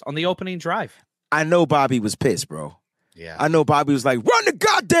 negative plays on the opening drive. I know Bobby was pissed, bro. Yeah. I know Bobby was like, run the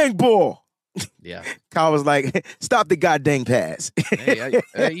goddamn ball. Yeah. Kyle was like, stop the goddamn pass. You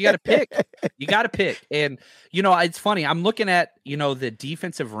got to pick. You got to pick. And, it's funny. I'm looking at, the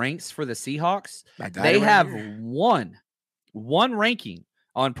defensive ranks for the Seahawks. They have one ranking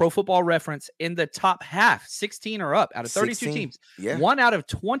on Pro Football Reference in the top half, 16 or up out of 32 teams. Yeah. 1 out of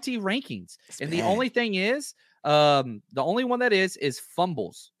 20 rankings. And the only thing is, the only one that is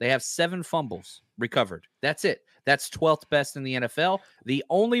fumbles. They have 7 fumbles recovered. That's it. That's 12th best in the NFL. The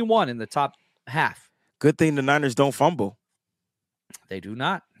only one in the top half. Good thing the Niners don't fumble. They do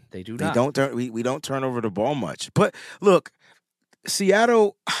not. We don't turn over the ball much. But look,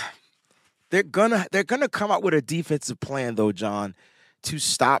 Seattle, they're gonna come out with a defensive plan though, John, to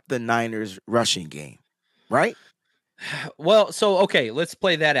stop the Niners rushing game, right? Well, so okay, let's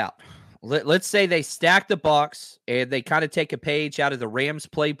play that out. Let's say they stack the box and they kind of take a page out of the Rams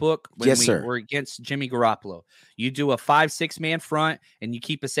playbook when we're against Jimmy Garoppolo. You do a 5-6 man front and you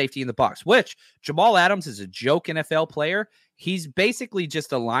keep a safety in the box, which Jamal Adams is a joke NFL player. He's basically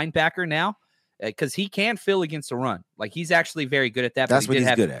just a linebacker now because he can fill against the run. Like he's actually very good at that. That's what he's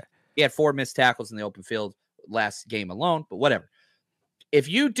good at. He had 4 missed tackles in the open field last game alone, but whatever. If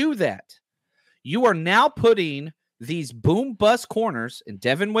you do that, you are now putting these boom bust corners and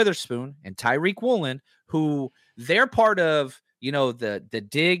Devin Witherspoon and Tyreek Woolen, who they're part of, the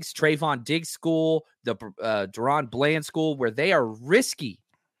Diggs, Trayvon Diggs school, the Deron Bland school, where they are risky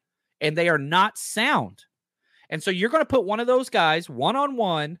and they are not sound. And so you're going to put one of those guys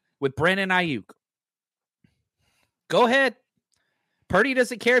one-on-one with Brandon Ayuk. Go ahead. Purdy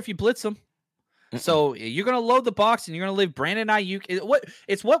doesn't care if you blitz him. So you're going to load the box and you're going to leave Brandon Ayuk.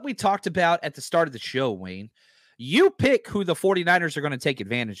 It's what we talked about at the start of the show, Wayne. You pick who the 49ers are going to take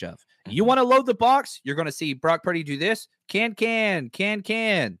advantage of. You want to load the box? You're going to see Brock Purdy do this. Can. And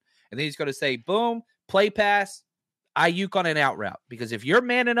then he's going to say, boom, play pass, Ayuk on an out route. Because if you're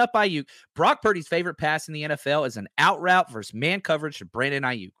manning up Ayuk, Brock Purdy's favorite pass in the NFL is an out route versus man coverage to Brandon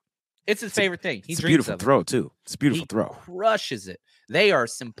Ayuk. It's his favorite thing. He it's a dreams beautiful of throw, it. too. It's a beautiful throw. Crushes it. They are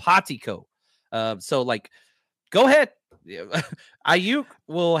simpatico. So, go ahead.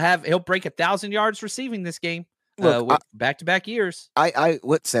 Ayuk he'll break 1,000 yards receiving this game. Look, with back-to-back years.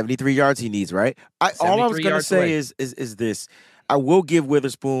 What 73 yards he needs, right? All I was going to say is this. I will give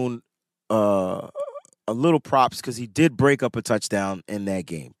Witherspoon a little props because he did break up a touchdown in that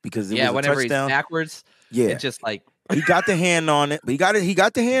game because it was a whenever touchdown. He's backwards, it's just like he got the hand on it, but he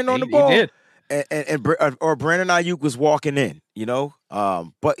got the hand on the ball. He did. Or Brandon Ayuk was walking in,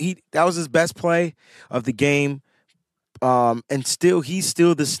 but that was his best play of the game. And he's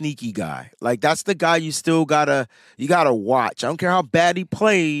still the sneaky guy. Like that's the guy you gotta watch. I don't care how bad he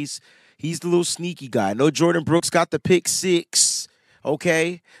plays. He's the little sneaky guy. No, Jordan Brooks got the pick 6.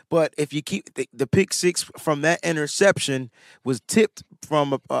 Okay. But if you keep the pick 6 from that interception was tipped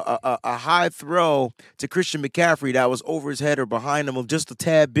from a high throw to Christian McCaffrey that was over his head or behind him just a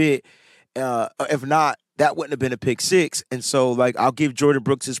tad bit. If not, that wouldn't have been a pick 6. And so I'll give Jordan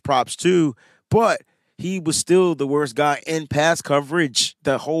Brooks his props too, but he was still the worst guy in pass coverage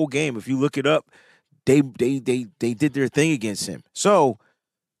the whole game. If you look it up, they did their thing against him. So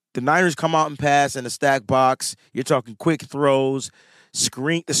the Niners come out and pass in a stack box. You're talking quick throws,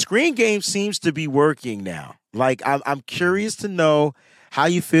 screen. The screen game seems to be working now. I'm curious to know how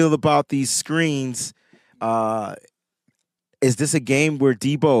you feel about these screens. Is this a game where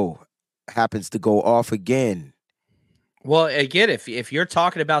Debo happens to go off again? Well, again, if you're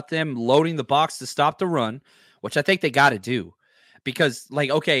talking about them loading the box to stop the run, which I think they got to do, because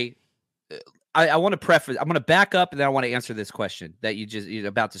I want to preface, I'm going to back up and then I want to answer this question that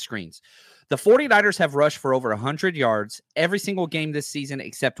about the screens. The 49ers have rushed for over 100 yards every single game this season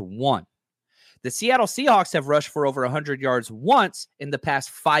except one. The Seattle Seahawks have rushed for over 100 yards once in the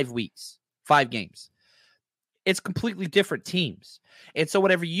past 5 games. It's completely different teams. And so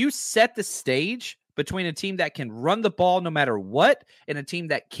whenever you set the stage between a team that can run the ball no matter what and a team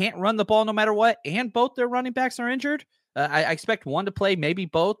that can't run the ball no matter what, and both their running backs are injured. I expect one to play, maybe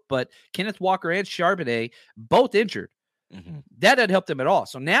both, but Kenneth Walker and Charbonnet, both injured. Mm-hmm. That didn't help them at all.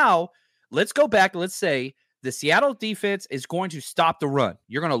 So now let's go back. Let's say the Seattle defense is going to stop the run.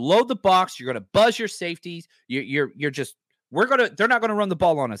 You're going to load the box. You're going to buzz your safeties. They're not going to run the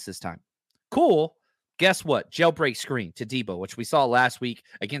ball on us this time. Cool. Guess what? Jailbreak screen to Debo, which we saw last week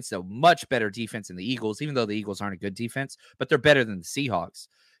against a much better defense than the Eagles, even though the Eagles aren't a good defense, but they're better than the Seahawks.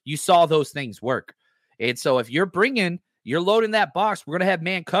 You saw those things work. And so if you're loading that box, we're going to have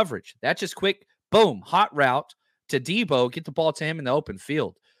man coverage. That's just quick, boom, hot route to Debo, get the ball to him in the open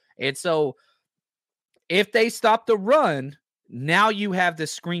field. And so If they stop the run, now you have the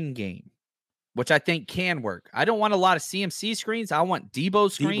screen game, which I think can work. I don't want a lot of CMC screens. I want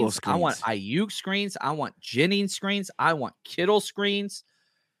Debo screens. I want Ayuk screens. I want Jennings screens. I want Kittle screens,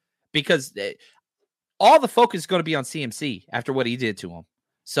 because all the focus is going to be on CMC after what he did to him.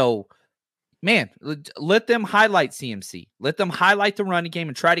 So, man, let them highlight CMC. Let them highlight the running game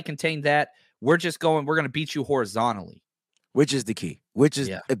and try to contain that. We're going to beat you horizontally. Which is the key. Which is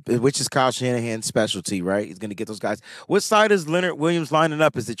Kyle Shanahan's specialty, right? He's going to get those guys. What side is Leonard Williams lining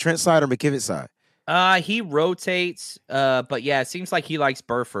up? Is it Trent side or McKivitz side? He rotates, but yeah, it seems like he likes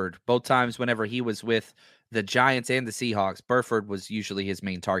Burford. Both times whenever he was with the Giants and the Seahawks, Burford was usually his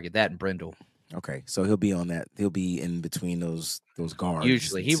main target, that and Brindle. Okay, so he'll be on that. He'll be in between those guards.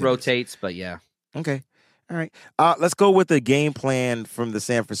 Usually he rotates, but yeah. Okay. All right. Let's go with the game plan from the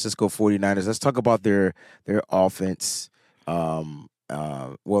San Francisco 49ers. Let's talk about their offense.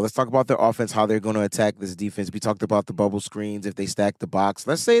 Let's talk about their offense, how they're going to attack this defense. We talked about the bubble screens, if they stack the box.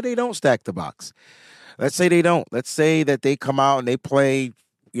 Let's say they don't stack the box. Let's say they don't. Let's say that they come out and they play,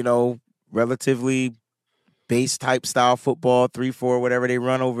 relatively base type style football, 3-4, whatever they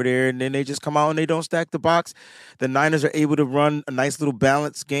run over there, and then they just come out and they don't stack the box. The Niners are able to run a nice little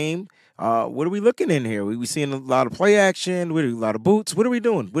balanced game. What are we looking in here? We seeing a lot of play action, a lot of boots. What are we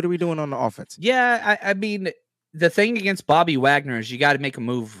doing? What are we doing on the offense? Yeah, I mean, the thing against Bobby Wagner is you got to make him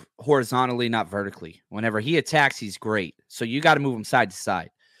move horizontally, not vertically. Whenever he attacks, he's great. So you got to move him side to side.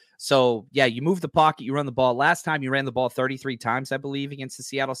 So, yeah, you move the pocket, you run the ball. Last time you ran the ball 33 times, I believe, against the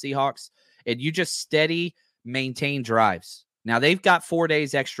Seattle Seahawks. And you just steady maintain drives. Now, they've got 4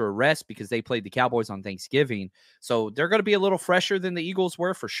 days extra rest because they played the Cowboys on Thanksgiving. So they're going to be a little fresher than the Eagles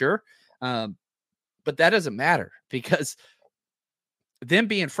were for sure. But that doesn't matter because them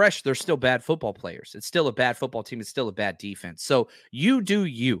being fresh, they're still bad football players. It's still a bad football team. It's still a bad defense. So you do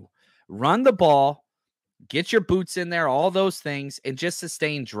you. Run the ball, get your boots in there, all those things, and just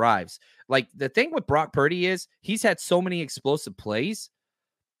sustain drives. Like, the thing with Brock Purdy is he's had so many explosive plays,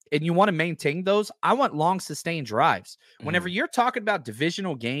 and you want to maintain those. I want long, sustained drives. Whenever you're talking about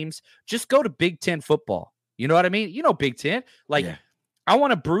divisional games, just go to Big Ten football. You know what I mean? You know Big Ten. Like, yeah. I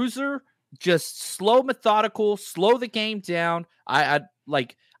want a bruiser, just slow, methodical, slow the game down. I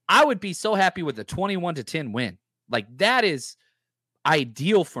would be so happy with a 21-10 win. Like, that is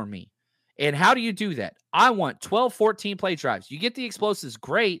ideal for me. And how do you do that? I want 12, 14 play drives. You get the explosives,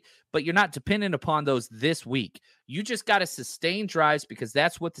 great, but you're not dependent upon those this week. You just got to sustain drives because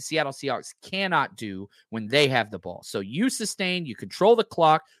that's what the Seattle Seahawks cannot do when they have the ball. So you sustain, you control the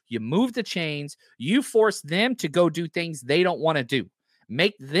clock, you move the chains, you force them to go do things they don't want to do.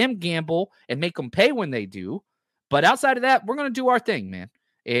 Make them gamble and make them pay when they do. But outside of that, we're going to do our thing, man.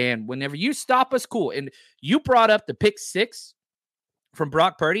 And whenever you stop us, cool. And you brought up the pick 6 from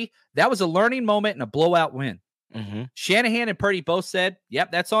Brock Purdy. That was a learning moment and a blowout win. Mm-hmm. Shanahan and Purdy both said,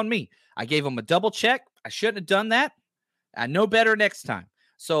 yep, that's on me. I gave him a double check. I shouldn't have done that. I know better next time.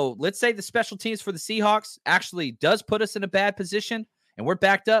 So let's say the special teams for the Seahawks actually does put us in a bad position and we're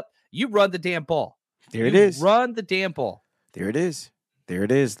backed up. You run the damn ball. There it is. Run the damn ball. There it is. There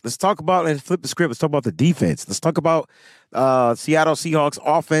it is. Let's talk about and flip the script. Let's talk about the defense. Let's talk about Seattle Seahawks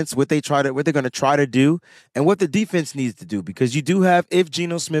offense, what they're going to try to do, and what the defense needs to do. Because you do have, if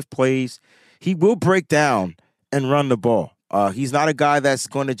Geno Smith plays, he will break down and run the ball. He's not a guy that's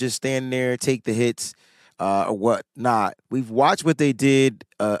going to just stand there, take the hits, or whatnot. We've watched what they did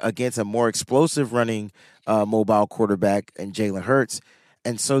against a more explosive running mobile quarterback in Jalen Hurts.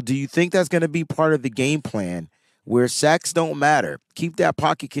 And so, do you think that's going to be part of the game plan? Where sacks don't matter. Keep that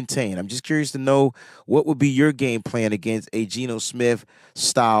pocket contained. I'm just curious to know what would be your game plan against a Geno Smith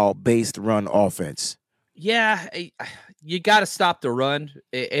style based run offense. Yeah, you got to stop the run.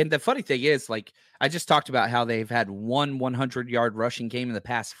 And the funny thing is, like, I just talked about how they've had one 100-yard rushing game in the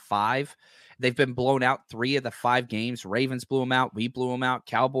past 5. They've been blown out 3 of the 5 games. Ravens blew them out. We blew them out.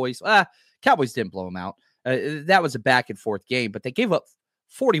 Cowboys didn't blow them out. That was a back and forth game, but they gave up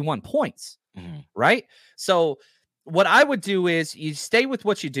 41 points. Mm-hmm. Right? So what I would do is you stay with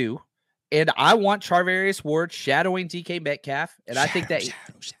what you do. And I want Charvarius Ward shadowing DK Metcalf. And I think that,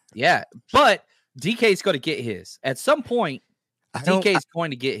 yeah, but DK is going to get his. At some point, DK is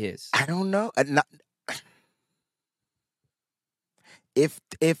going to get his. I don't know. If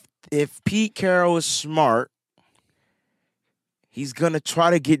Pete Carroll is smart, he's going to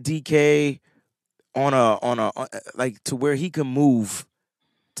try to get DK on a like to where he can move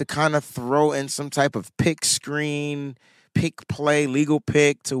to kind of throw in some type of pick screen, pick play, legal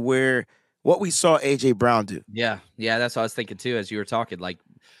pick to where what we saw A.J. Brown do. Yeah, that's what I was thinking too as you were talking, like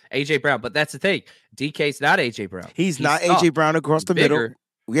A.J. Brown. But that's the thing. DK's not A.J. Brown. He's not A.J. Brown across the middle.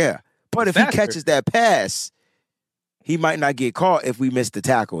 Yeah, But if he catches that pass, he might not get caught if we miss the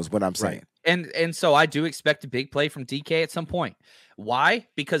tackle, is what I'm saying. And so I do expect a big play from DK at some point. Why?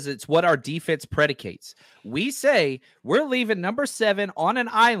 Because it's what our defense predicates. We say we're leaving number 7 on an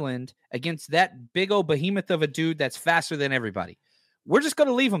island against that big old behemoth of a dude that's faster than everybody. We're just going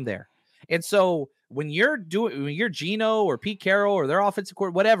to leave him there. And so when you're Geno or Pete Carroll or their offensive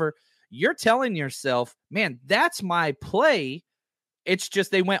coordinator, whatever, you're telling yourself, man, that's my play. It's just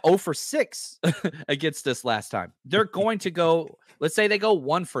they went 0 for 6 against us last time. They're going to go, let's say they go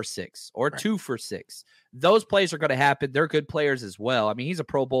 1 for 6 or 2 for 6. Those plays are going to happen. They're good players as well. I mean, he's a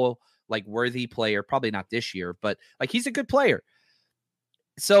Pro Bowl like worthy player, probably not this year, but like he's a good player.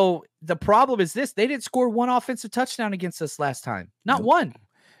 So the problem is this: they didn't score one offensive touchdown against us last time. Not one.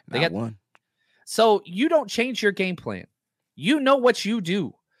 They got one. So you don't change your game plan. You know what you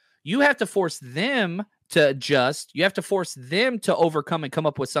do. You have to force them to adjust. You have to force them to overcome and come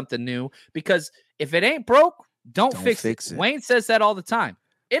up with something new, because if it ain't broke, don't fix it. Wayne says that all the time.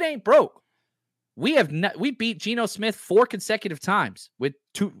 It ain't broke. We beat Geno Smith 4 consecutive times with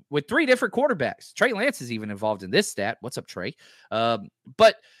 3 different quarterbacks. Trey Lance is even involved in this stat. What's up, Trey?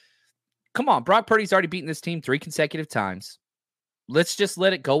 But come on, Brock Purdy's already beaten this team 3 consecutive times. Let's just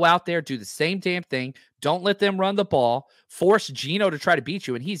let it go out there, do the same damn thing. Don't let them run the ball. Force Geno to try to beat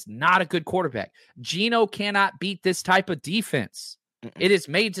you, and he's not a good quarterback. Geno cannot beat this type of defense. It is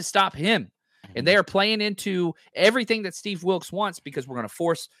made to stop him. And they are playing into everything that Steve Wilks wants, because we're going to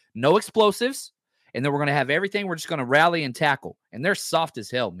force no explosives, and then we're going to have everything. We're just going to rally and tackle. And they're soft as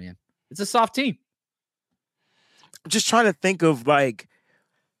hell, man. It's a soft team. I'm just trying to think of, like,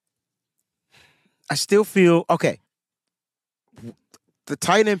 I still feel, okay, the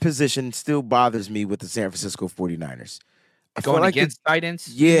tight end position still bothers me with the San Francisco 49ers. Going against tight ends?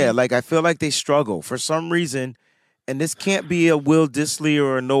 Yeah, like I feel like they struggle for some reason, and this can't be a Will Dissly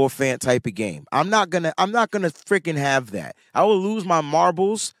or a Noah Fant type of game. I'm not gonna freaking have that. I will lose my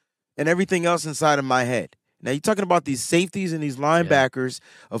marbles and everything else inside of my head. Now, you're talking about these safeties and these linebackers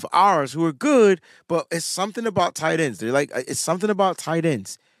of ours who are good, but it's something about tight ends. They're like, it's something about tight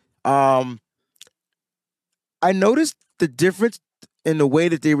ends. I noticed the difference in the way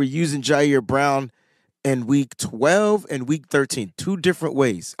that they were using Jair Brown in week 12 and week 13. 2 different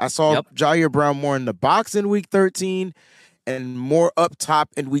ways. I saw Jair Brown more in the box in week 13 and more up top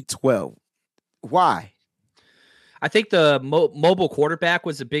in week 12. Why? I think the mobile quarterback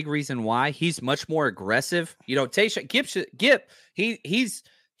was a big reason why. He's much more aggressive. You know, Gip, he's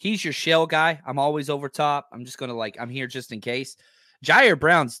your shell guy. I'm always over top. I'm just going to, I'm here just in case. Jair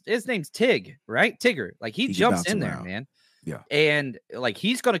Brown's, his name's Tig, right? Tigger. Like, he jumps in there, man. Yeah. And,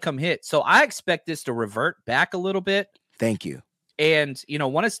 he's going to come hit. So I expect this to revert back a little bit. Thank you. And,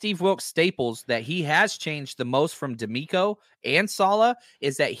 one of Steve Wilks' staples that he has changed the most from D'Amico and Saleh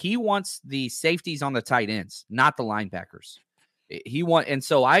is that he wants the safeties on the tight ends, not the linebackers. And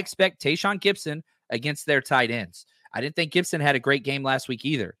so I expect Tayshaun Gibson against their tight ends. I didn't think Gibson had a great game last week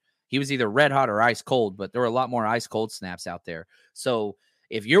either. He was either red hot or ice cold, but there were a lot more ice cold snaps out there. So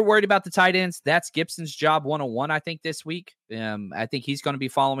if you're worried about the tight ends, that's Gibson's job 101, I think, this week. I think he's going to be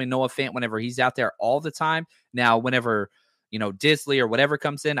following Noah Fant whenever he's out there all the time. Now, whenever Dissly or whatever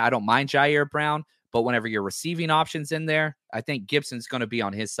comes in, I don't mind Jair Brown, but whenever your receiving options in there, I think Gibson's going to be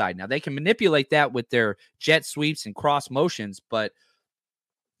on his side. Now, they can manipulate that with their jet sweeps and cross motions, but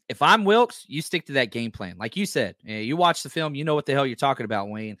if I'm Wilks, you stick to that game plan. Like you said, you watch the film, you know what the hell you're talking about,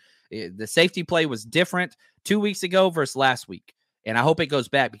 Wayne. The safety play was different 2 weeks ago versus last week, and I hope it goes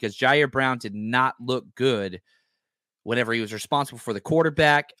back, because Jair Brown did not look good whenever he was responsible for the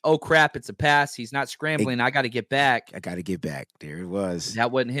quarterback. Oh, crap, it's a pass. He's not scrambling. I got to get back. There it was.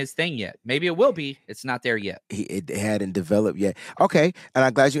 That wasn't his thing yet. Maybe it will be. It's not there yet. It hadn't developed yet. Okay, and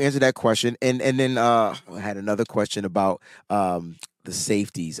I'm glad you answered that question. And then I had another question about the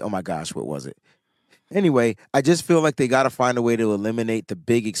safeties. Oh, my gosh, what was it? Anyway, I just feel like they got to find a way to eliminate the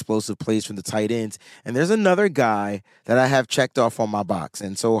big explosive plays from the tight ends. And there's another guy that I have checked off on my box.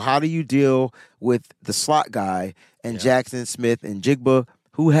 And so how do you deal with the slot guy and Jackson Smith and Jigba,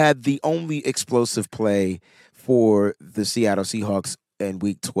 who had the only explosive play for the Seattle Seahawks in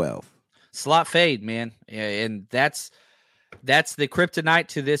week 12? Slot fade, man. And that's the kryptonite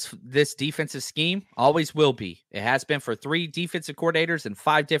to this defensive scheme. Always will be. It has been for 3 defensive coordinators and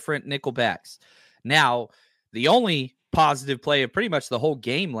 5 different nickel backs. Now, the only positive play of pretty much the whole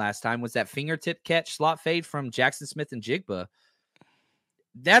game last time was that fingertip catch slot fade from Jackson Smith and Jigba.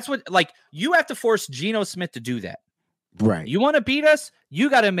 That's what, you have to force Geno Smith to do that. Right. You want to beat us? You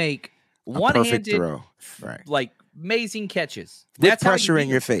got to make one-handed throw. Right. Amazing catches. That's pressure in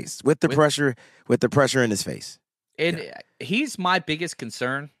your face. With the pressure in his face. And he's my biggest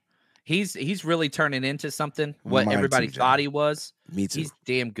concern He's really turning into something. What Mine everybody too, thought John. he was. Me too. He's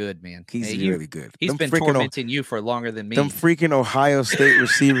damn good, man. He's Hey, really good. He's been tormenting you for longer than me. Them freaking Ohio State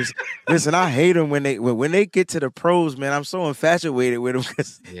receivers. Listen, I hate them when they get to the pros, man. I'm so infatuated with them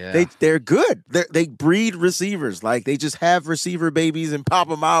because they're good. They breed receivers. Like, they just have receiver babies and pop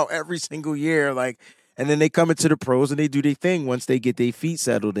them out every single year. Like, and then they come into the pros and they do their thing once they get their feet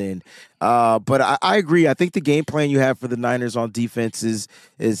settled in. But I agree. I think the game plan you have for the Niners on defense is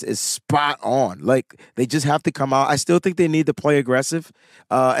spot on. Like, they just have to come out. I still think they need to play aggressive,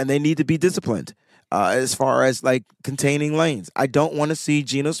 and they need to be disciplined. As far as like containing lanes, I don't want to see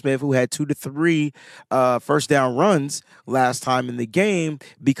Geno Smith, who had 2 to 3 first down runs last time in the game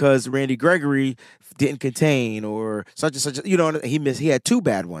because Randy Gregory didn't contain or such and such. You know, he had 2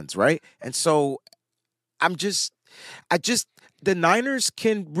 bad ones, right? And so the Niners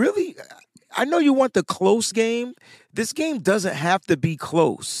can really. I know you want the close game. This game doesn't have to be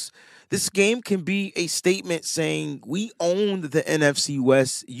close. This game can be a statement saying, we own the NFC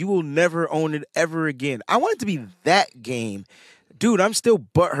West. You will never own it ever again. I want it to be that game. Dude, I'm still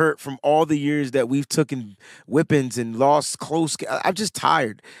butthurt from all the years that we've taken whippings and lost close. I'm just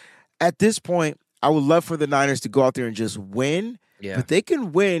tired. At this point, I would love for the Niners to go out there and just win. Yeah. But they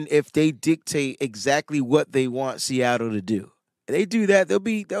can win if they dictate exactly what they want Seattle to do. They do that,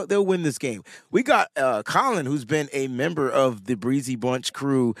 they'll win this game. We got Colin, who's been a member of the Breezy Bunch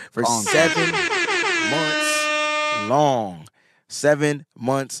crew for 7 months long. 7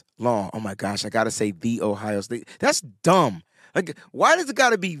 months long. Oh my gosh, I gotta say the Ohio State. That's dumb. Like, why does it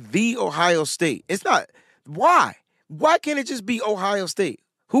gotta be the Ohio State? It's not. Why? Why can't it just be Ohio State?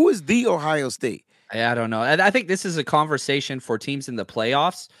 Who is the Ohio State? I don't know. I think this is a conversation for teams in the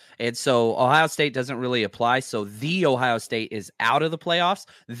playoffs. And so Ohio State doesn't really apply. So the Ohio State is out of the playoffs.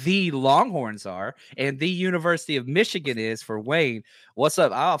 The Longhorns are. And the University of Michigan is for Wayne. What's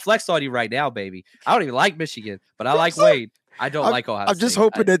up? I'll flex on you right now, baby. I don't even like Michigan, but I like Wayne. I don't like Ohio State. I'm just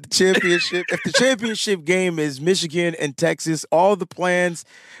hoping that the championship, if the championship game is Michigan and Texas, all the plans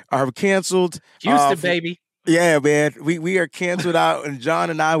are canceled. Houston, baby. Yeah, man, we are canceled out, and John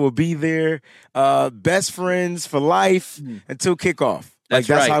and I will be there, best friends for life until kickoff. That's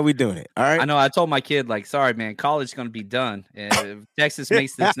right. How we doing it. All right. I know. I told my kid, like, sorry, man, college is going to be done, and if Texas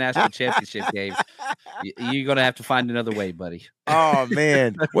makes this national championship game, you're going to have to find another way, buddy. Oh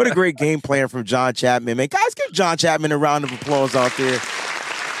man, what a great game plan from John Chapman, man! Guys, give John Chapman a round of applause out there.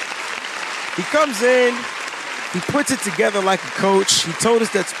 He comes in. He puts it together like a coach. He told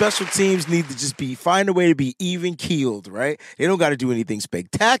us that special teams need to just find a way to be even keeled, right? They don't got to do anything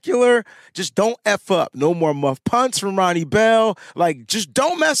spectacular. Just don't F up. No more muff punts from Ronnie Bell. Like, just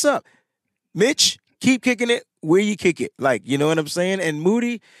don't mess up. Mitch, keep kicking it where you kick it. Like, you know what I'm saying? And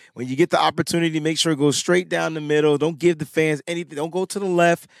Moody, when you get the opportunity, make sure it goes straight down the middle. Don't give the fans anything. Don't go to the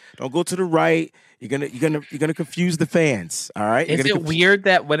left. Don't go to the right. You're gonna confuse the fans. All right. Is it weird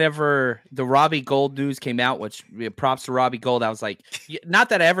that whenever the Robbie Gould news came out, which props to Robbie Gould, I was like, not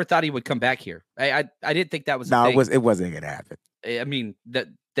that I ever thought he would come back here. I didn't think that was. No, it wasn't gonna happen. I mean, that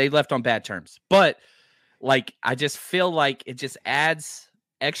they left on bad terms, but like, I just feel like it just adds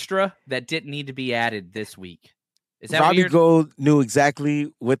extra that didn't need to be added this week. Is that Robbie weird? Gould knew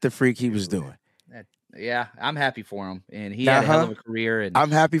exactly what the freak he was doing. Yeah, I'm happy for him, and he had a hell of a career. And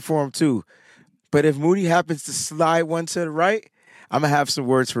I'm happy for him too. But if Moody happens to slide one to the right, I'm gonna have some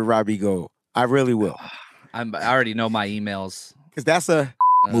words for Robbie Gould. I really will. I already know my emails because that's a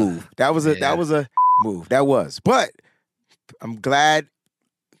move. That was a move. That was. But I'm glad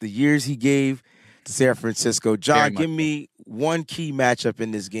the years he gave to San Francisco. John, give me one key matchup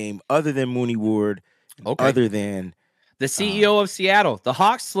in this game other than Mooney Ward. Okay. Other than the CEO of Seattle, the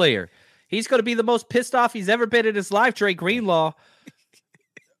Hawk Slayer. He's going to be the most pissed off he's ever been in his life, Drake Greenlaw.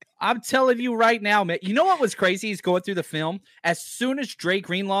 I'm telling you right now, man. You know what was crazy? He's going through the film. As soon as Drake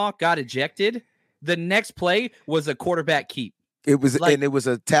Greenlaw got ejected, the next play was a quarterback keep. It was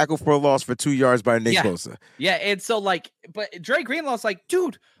a tackle for a loss for 2 yards by Nick Bosa. Yeah, and so but Drake Greenlaw's like,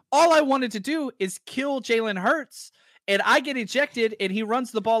 dude, all I wanted to do is kill Jalen Hurts, and I get ejected, and he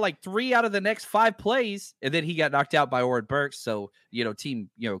runs the ball like 3 out of the next 5 plays, and then he got knocked out by Orrin Burks. So team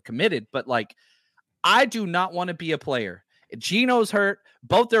committed, but like, I do not want to be a player. Geno's hurt.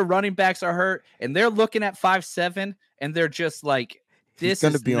 Both their running backs are hurt, and they're looking at 5'7", and they're just like, this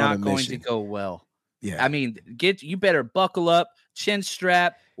is not going to go well. Yeah. I mean, you better buckle up, chin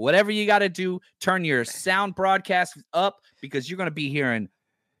strap, whatever you got to do. Turn your sound broadcast up because you're going to be hearing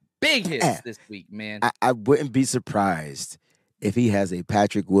big hits this week, man. I wouldn't be surprised if he has a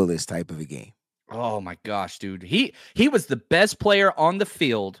Patrick Willis type of a game. Oh my gosh, dude. He was the best player on the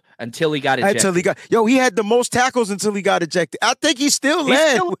field until he got ejected. He had the most tackles until he got ejected. I think he still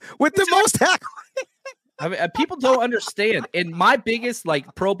led with the most tackles. I mean, people don't understand. And my biggest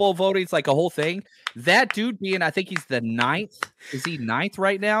Pro Bowl voting is like a whole thing. That dude being, I think he's the 9th. Is he 9th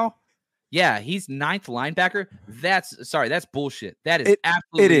right now? Yeah, he's 9th linebacker. That's bullshit. That is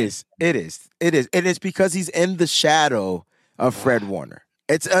absolutely. It is. And it's because he's in the shadow of Fred Warner.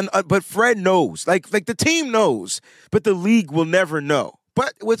 But Fred knows, like the team knows, but the league will never know.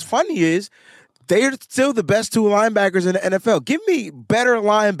 But what's funny is they're still the best 2 linebackers in the NFL. Give me better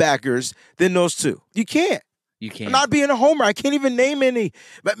linebackers than those 2. You can't. I'm not being a homer. I can't even name any.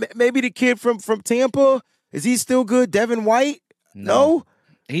 But maybe the kid from Tampa, is he still good? Devin White? No?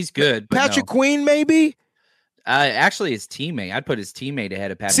 He's good. Patrick Queen, maybe? Actually, his teammate. I'd put his teammate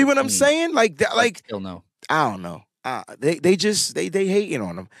ahead of Patrick. See what I'm saying? Still no. I don't know. They hating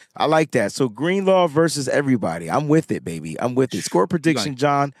on him. I like that. So Greenlaw versus everybody. I'm with it, baby. I'm with it. Score prediction,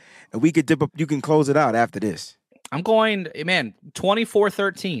 John, and we could dip up. You can close it out after this. I'm going, man,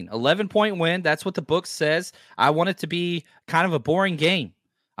 24-13, 11-point win. That's what the book says. I want it to be kind of a boring game.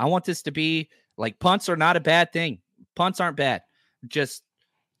 I want this to be like punts are not a bad thing. Punts aren't bad. Just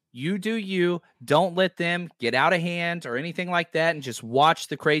you do you. Don't let them get out of hand or anything like that, and just watch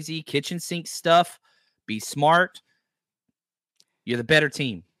the crazy kitchen sink stuff. Be smart. You're the better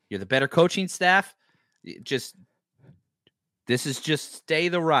team. You're the better coaching staff. This is just stay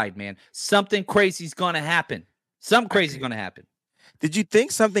the ride, man. Something crazy is going to happen. Something crazy is going to happen. Did you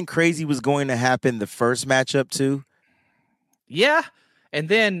think something crazy was going to happen the first matchup too? Yeah. And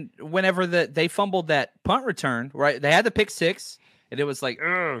then whenever they fumbled that punt return, right? They had the pick 6, and it was like,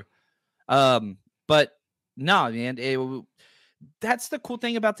 ugh. But no, man, that's the cool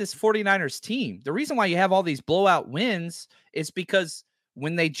thing about this 49ers team. The reason why you have all these blowout wins is because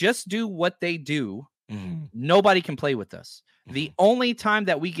when they just do what they do, nobody can play with us. The only time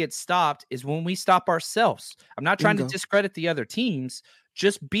that we get stopped is when we stop ourselves. I'm not trying to discredit the other teams.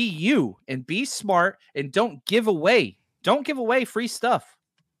 Just be you and be smart and don't give away free stuff.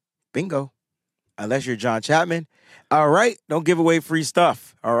 Bingo. Unless you're John Chapman. All right. Don't give away free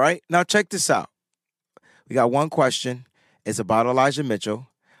stuff. All right. Now check this out. We got one question. It's about Elijah Mitchell.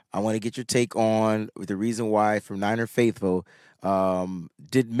 I want to get your take on the reason why from Niner Faithful.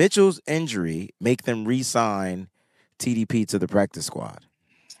 Did Mitchell's injury make them re-sign TDP to the practice squad?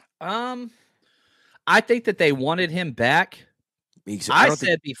 I think that they wanted him back. I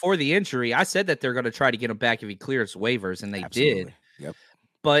said before the injury, I said that they're going to try to get him back if he clears waivers, and they did. Yep.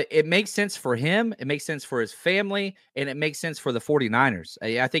 But it makes sense for him. It makes sense for his family, and it makes sense for the 49ers.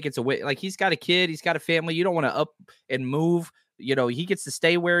 I think it's a way. Like, he's got a kid. He's got a family. You don't want to up and move. He gets to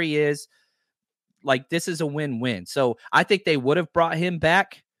stay where he is. Like, this is a win-win. So I think they would have brought him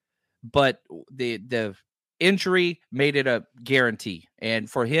back, but the injury made it a guarantee. And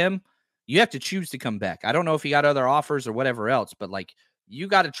for him, you have to choose to come back. I don't know if he got other offers or whatever else, but you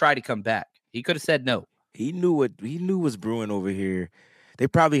got to try to come back. He could have said no. He knew was brewing over here. They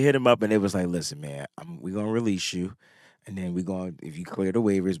probably hit him up and it was like, listen, man, we're going to release you. And then if you clear the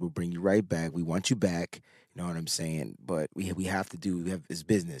waivers, we'll bring you right back. We want you back. You know what I'm saying? But we have it's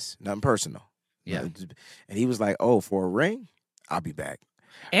business, nothing personal. Yeah. And he was like, oh, for a ring, I'll be back.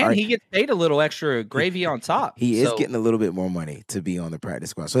 And he gets paid a little extra gravy on top. He is getting a little bit more money to be on the practice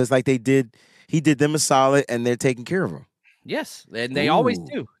squad. So it's like he did them a solid and they're taking care of him. Yes. And they always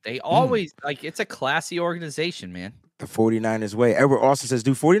do. They always it's a classy organization, man. The 49ers way. Edward Austin says,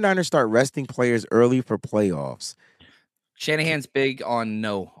 do 49ers start resting players early for playoffs? Shanahan's big on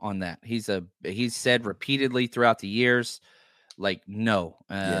no on that. He's said repeatedly throughout the years, no.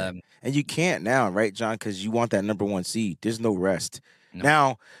 And you can't now, right, John? Because you want that number 1 seed. There's no rest. No.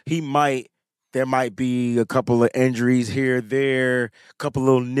 Now, there might be a couple of injuries here, there, a couple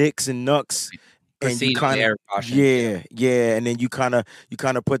little nicks and nucks. And you kind of, and then you kind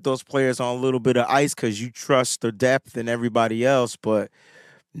of put those players on a little bit of ice because you trust their depth and everybody else. But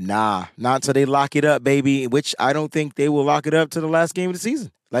not until they lock it up, baby. Which I don't think they will lock it up to the last game of the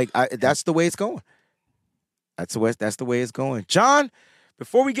season. That's the way it's going. That's the way it's going. John,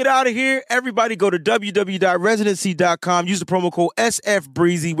 before we get out of here, everybody go to www.residency.com. Use the promo code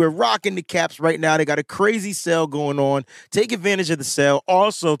SFBreezy. We're rocking the caps right now. They got a crazy sale going on. Take advantage of the sale.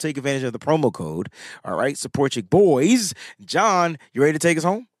 Also, take advantage of the promo code. All right, support your boys. John, you ready to take us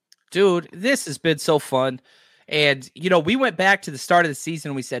home? Dude, this has been so fun. And, we went back to the start of the season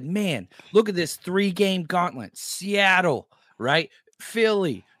and we said, man, look at this 3-game gauntlet. Seattle, right?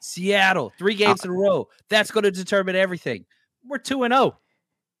 Philly, Seattle, 3 games in a row. That's going to determine everything. We're 2-0.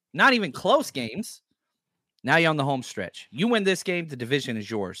 Not even close games. Now you're on the home stretch. You win this game, the division is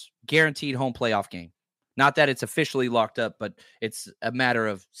yours. Guaranteed home playoff game. Not that it's officially locked up, but it's a matter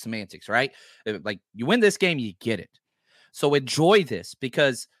of semantics, right? Like, you win this game, you get it. So enjoy this,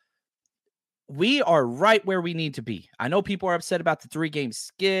 because we are right where we need to be. I know people are upset about the 3-game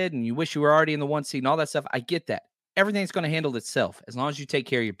skid and you wish you were already in the 1 seed and all that stuff. I get that. Everything's going to handle itself as long as you take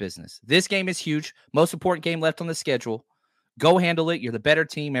care of your business. This game is huge. Most important game left on the schedule. Go handle it. You're the better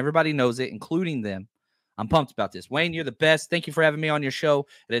team. Everybody knows it, including them. I'm pumped about this. Wayne, you're the best. Thank you for having me on your show.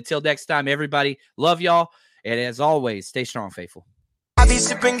 And until next time, everybody, love y'all. And as always, stay strong, faithful. I be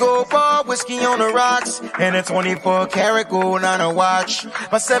sipping gold bar, whiskey on the rocks, and a 24-karat gold on a watch.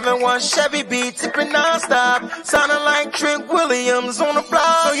 My 7-1 Chevy be tipping nonstop, sounding like Trent Williams on the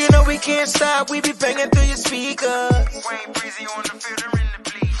block. So you know we can't stop, we be banging through your speakers. Wayne Breezy on the field or in the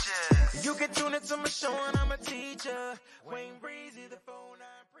bleachers. You can tune into my show and I'm a teacher. Wayne Breezy, the phone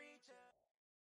I breathe.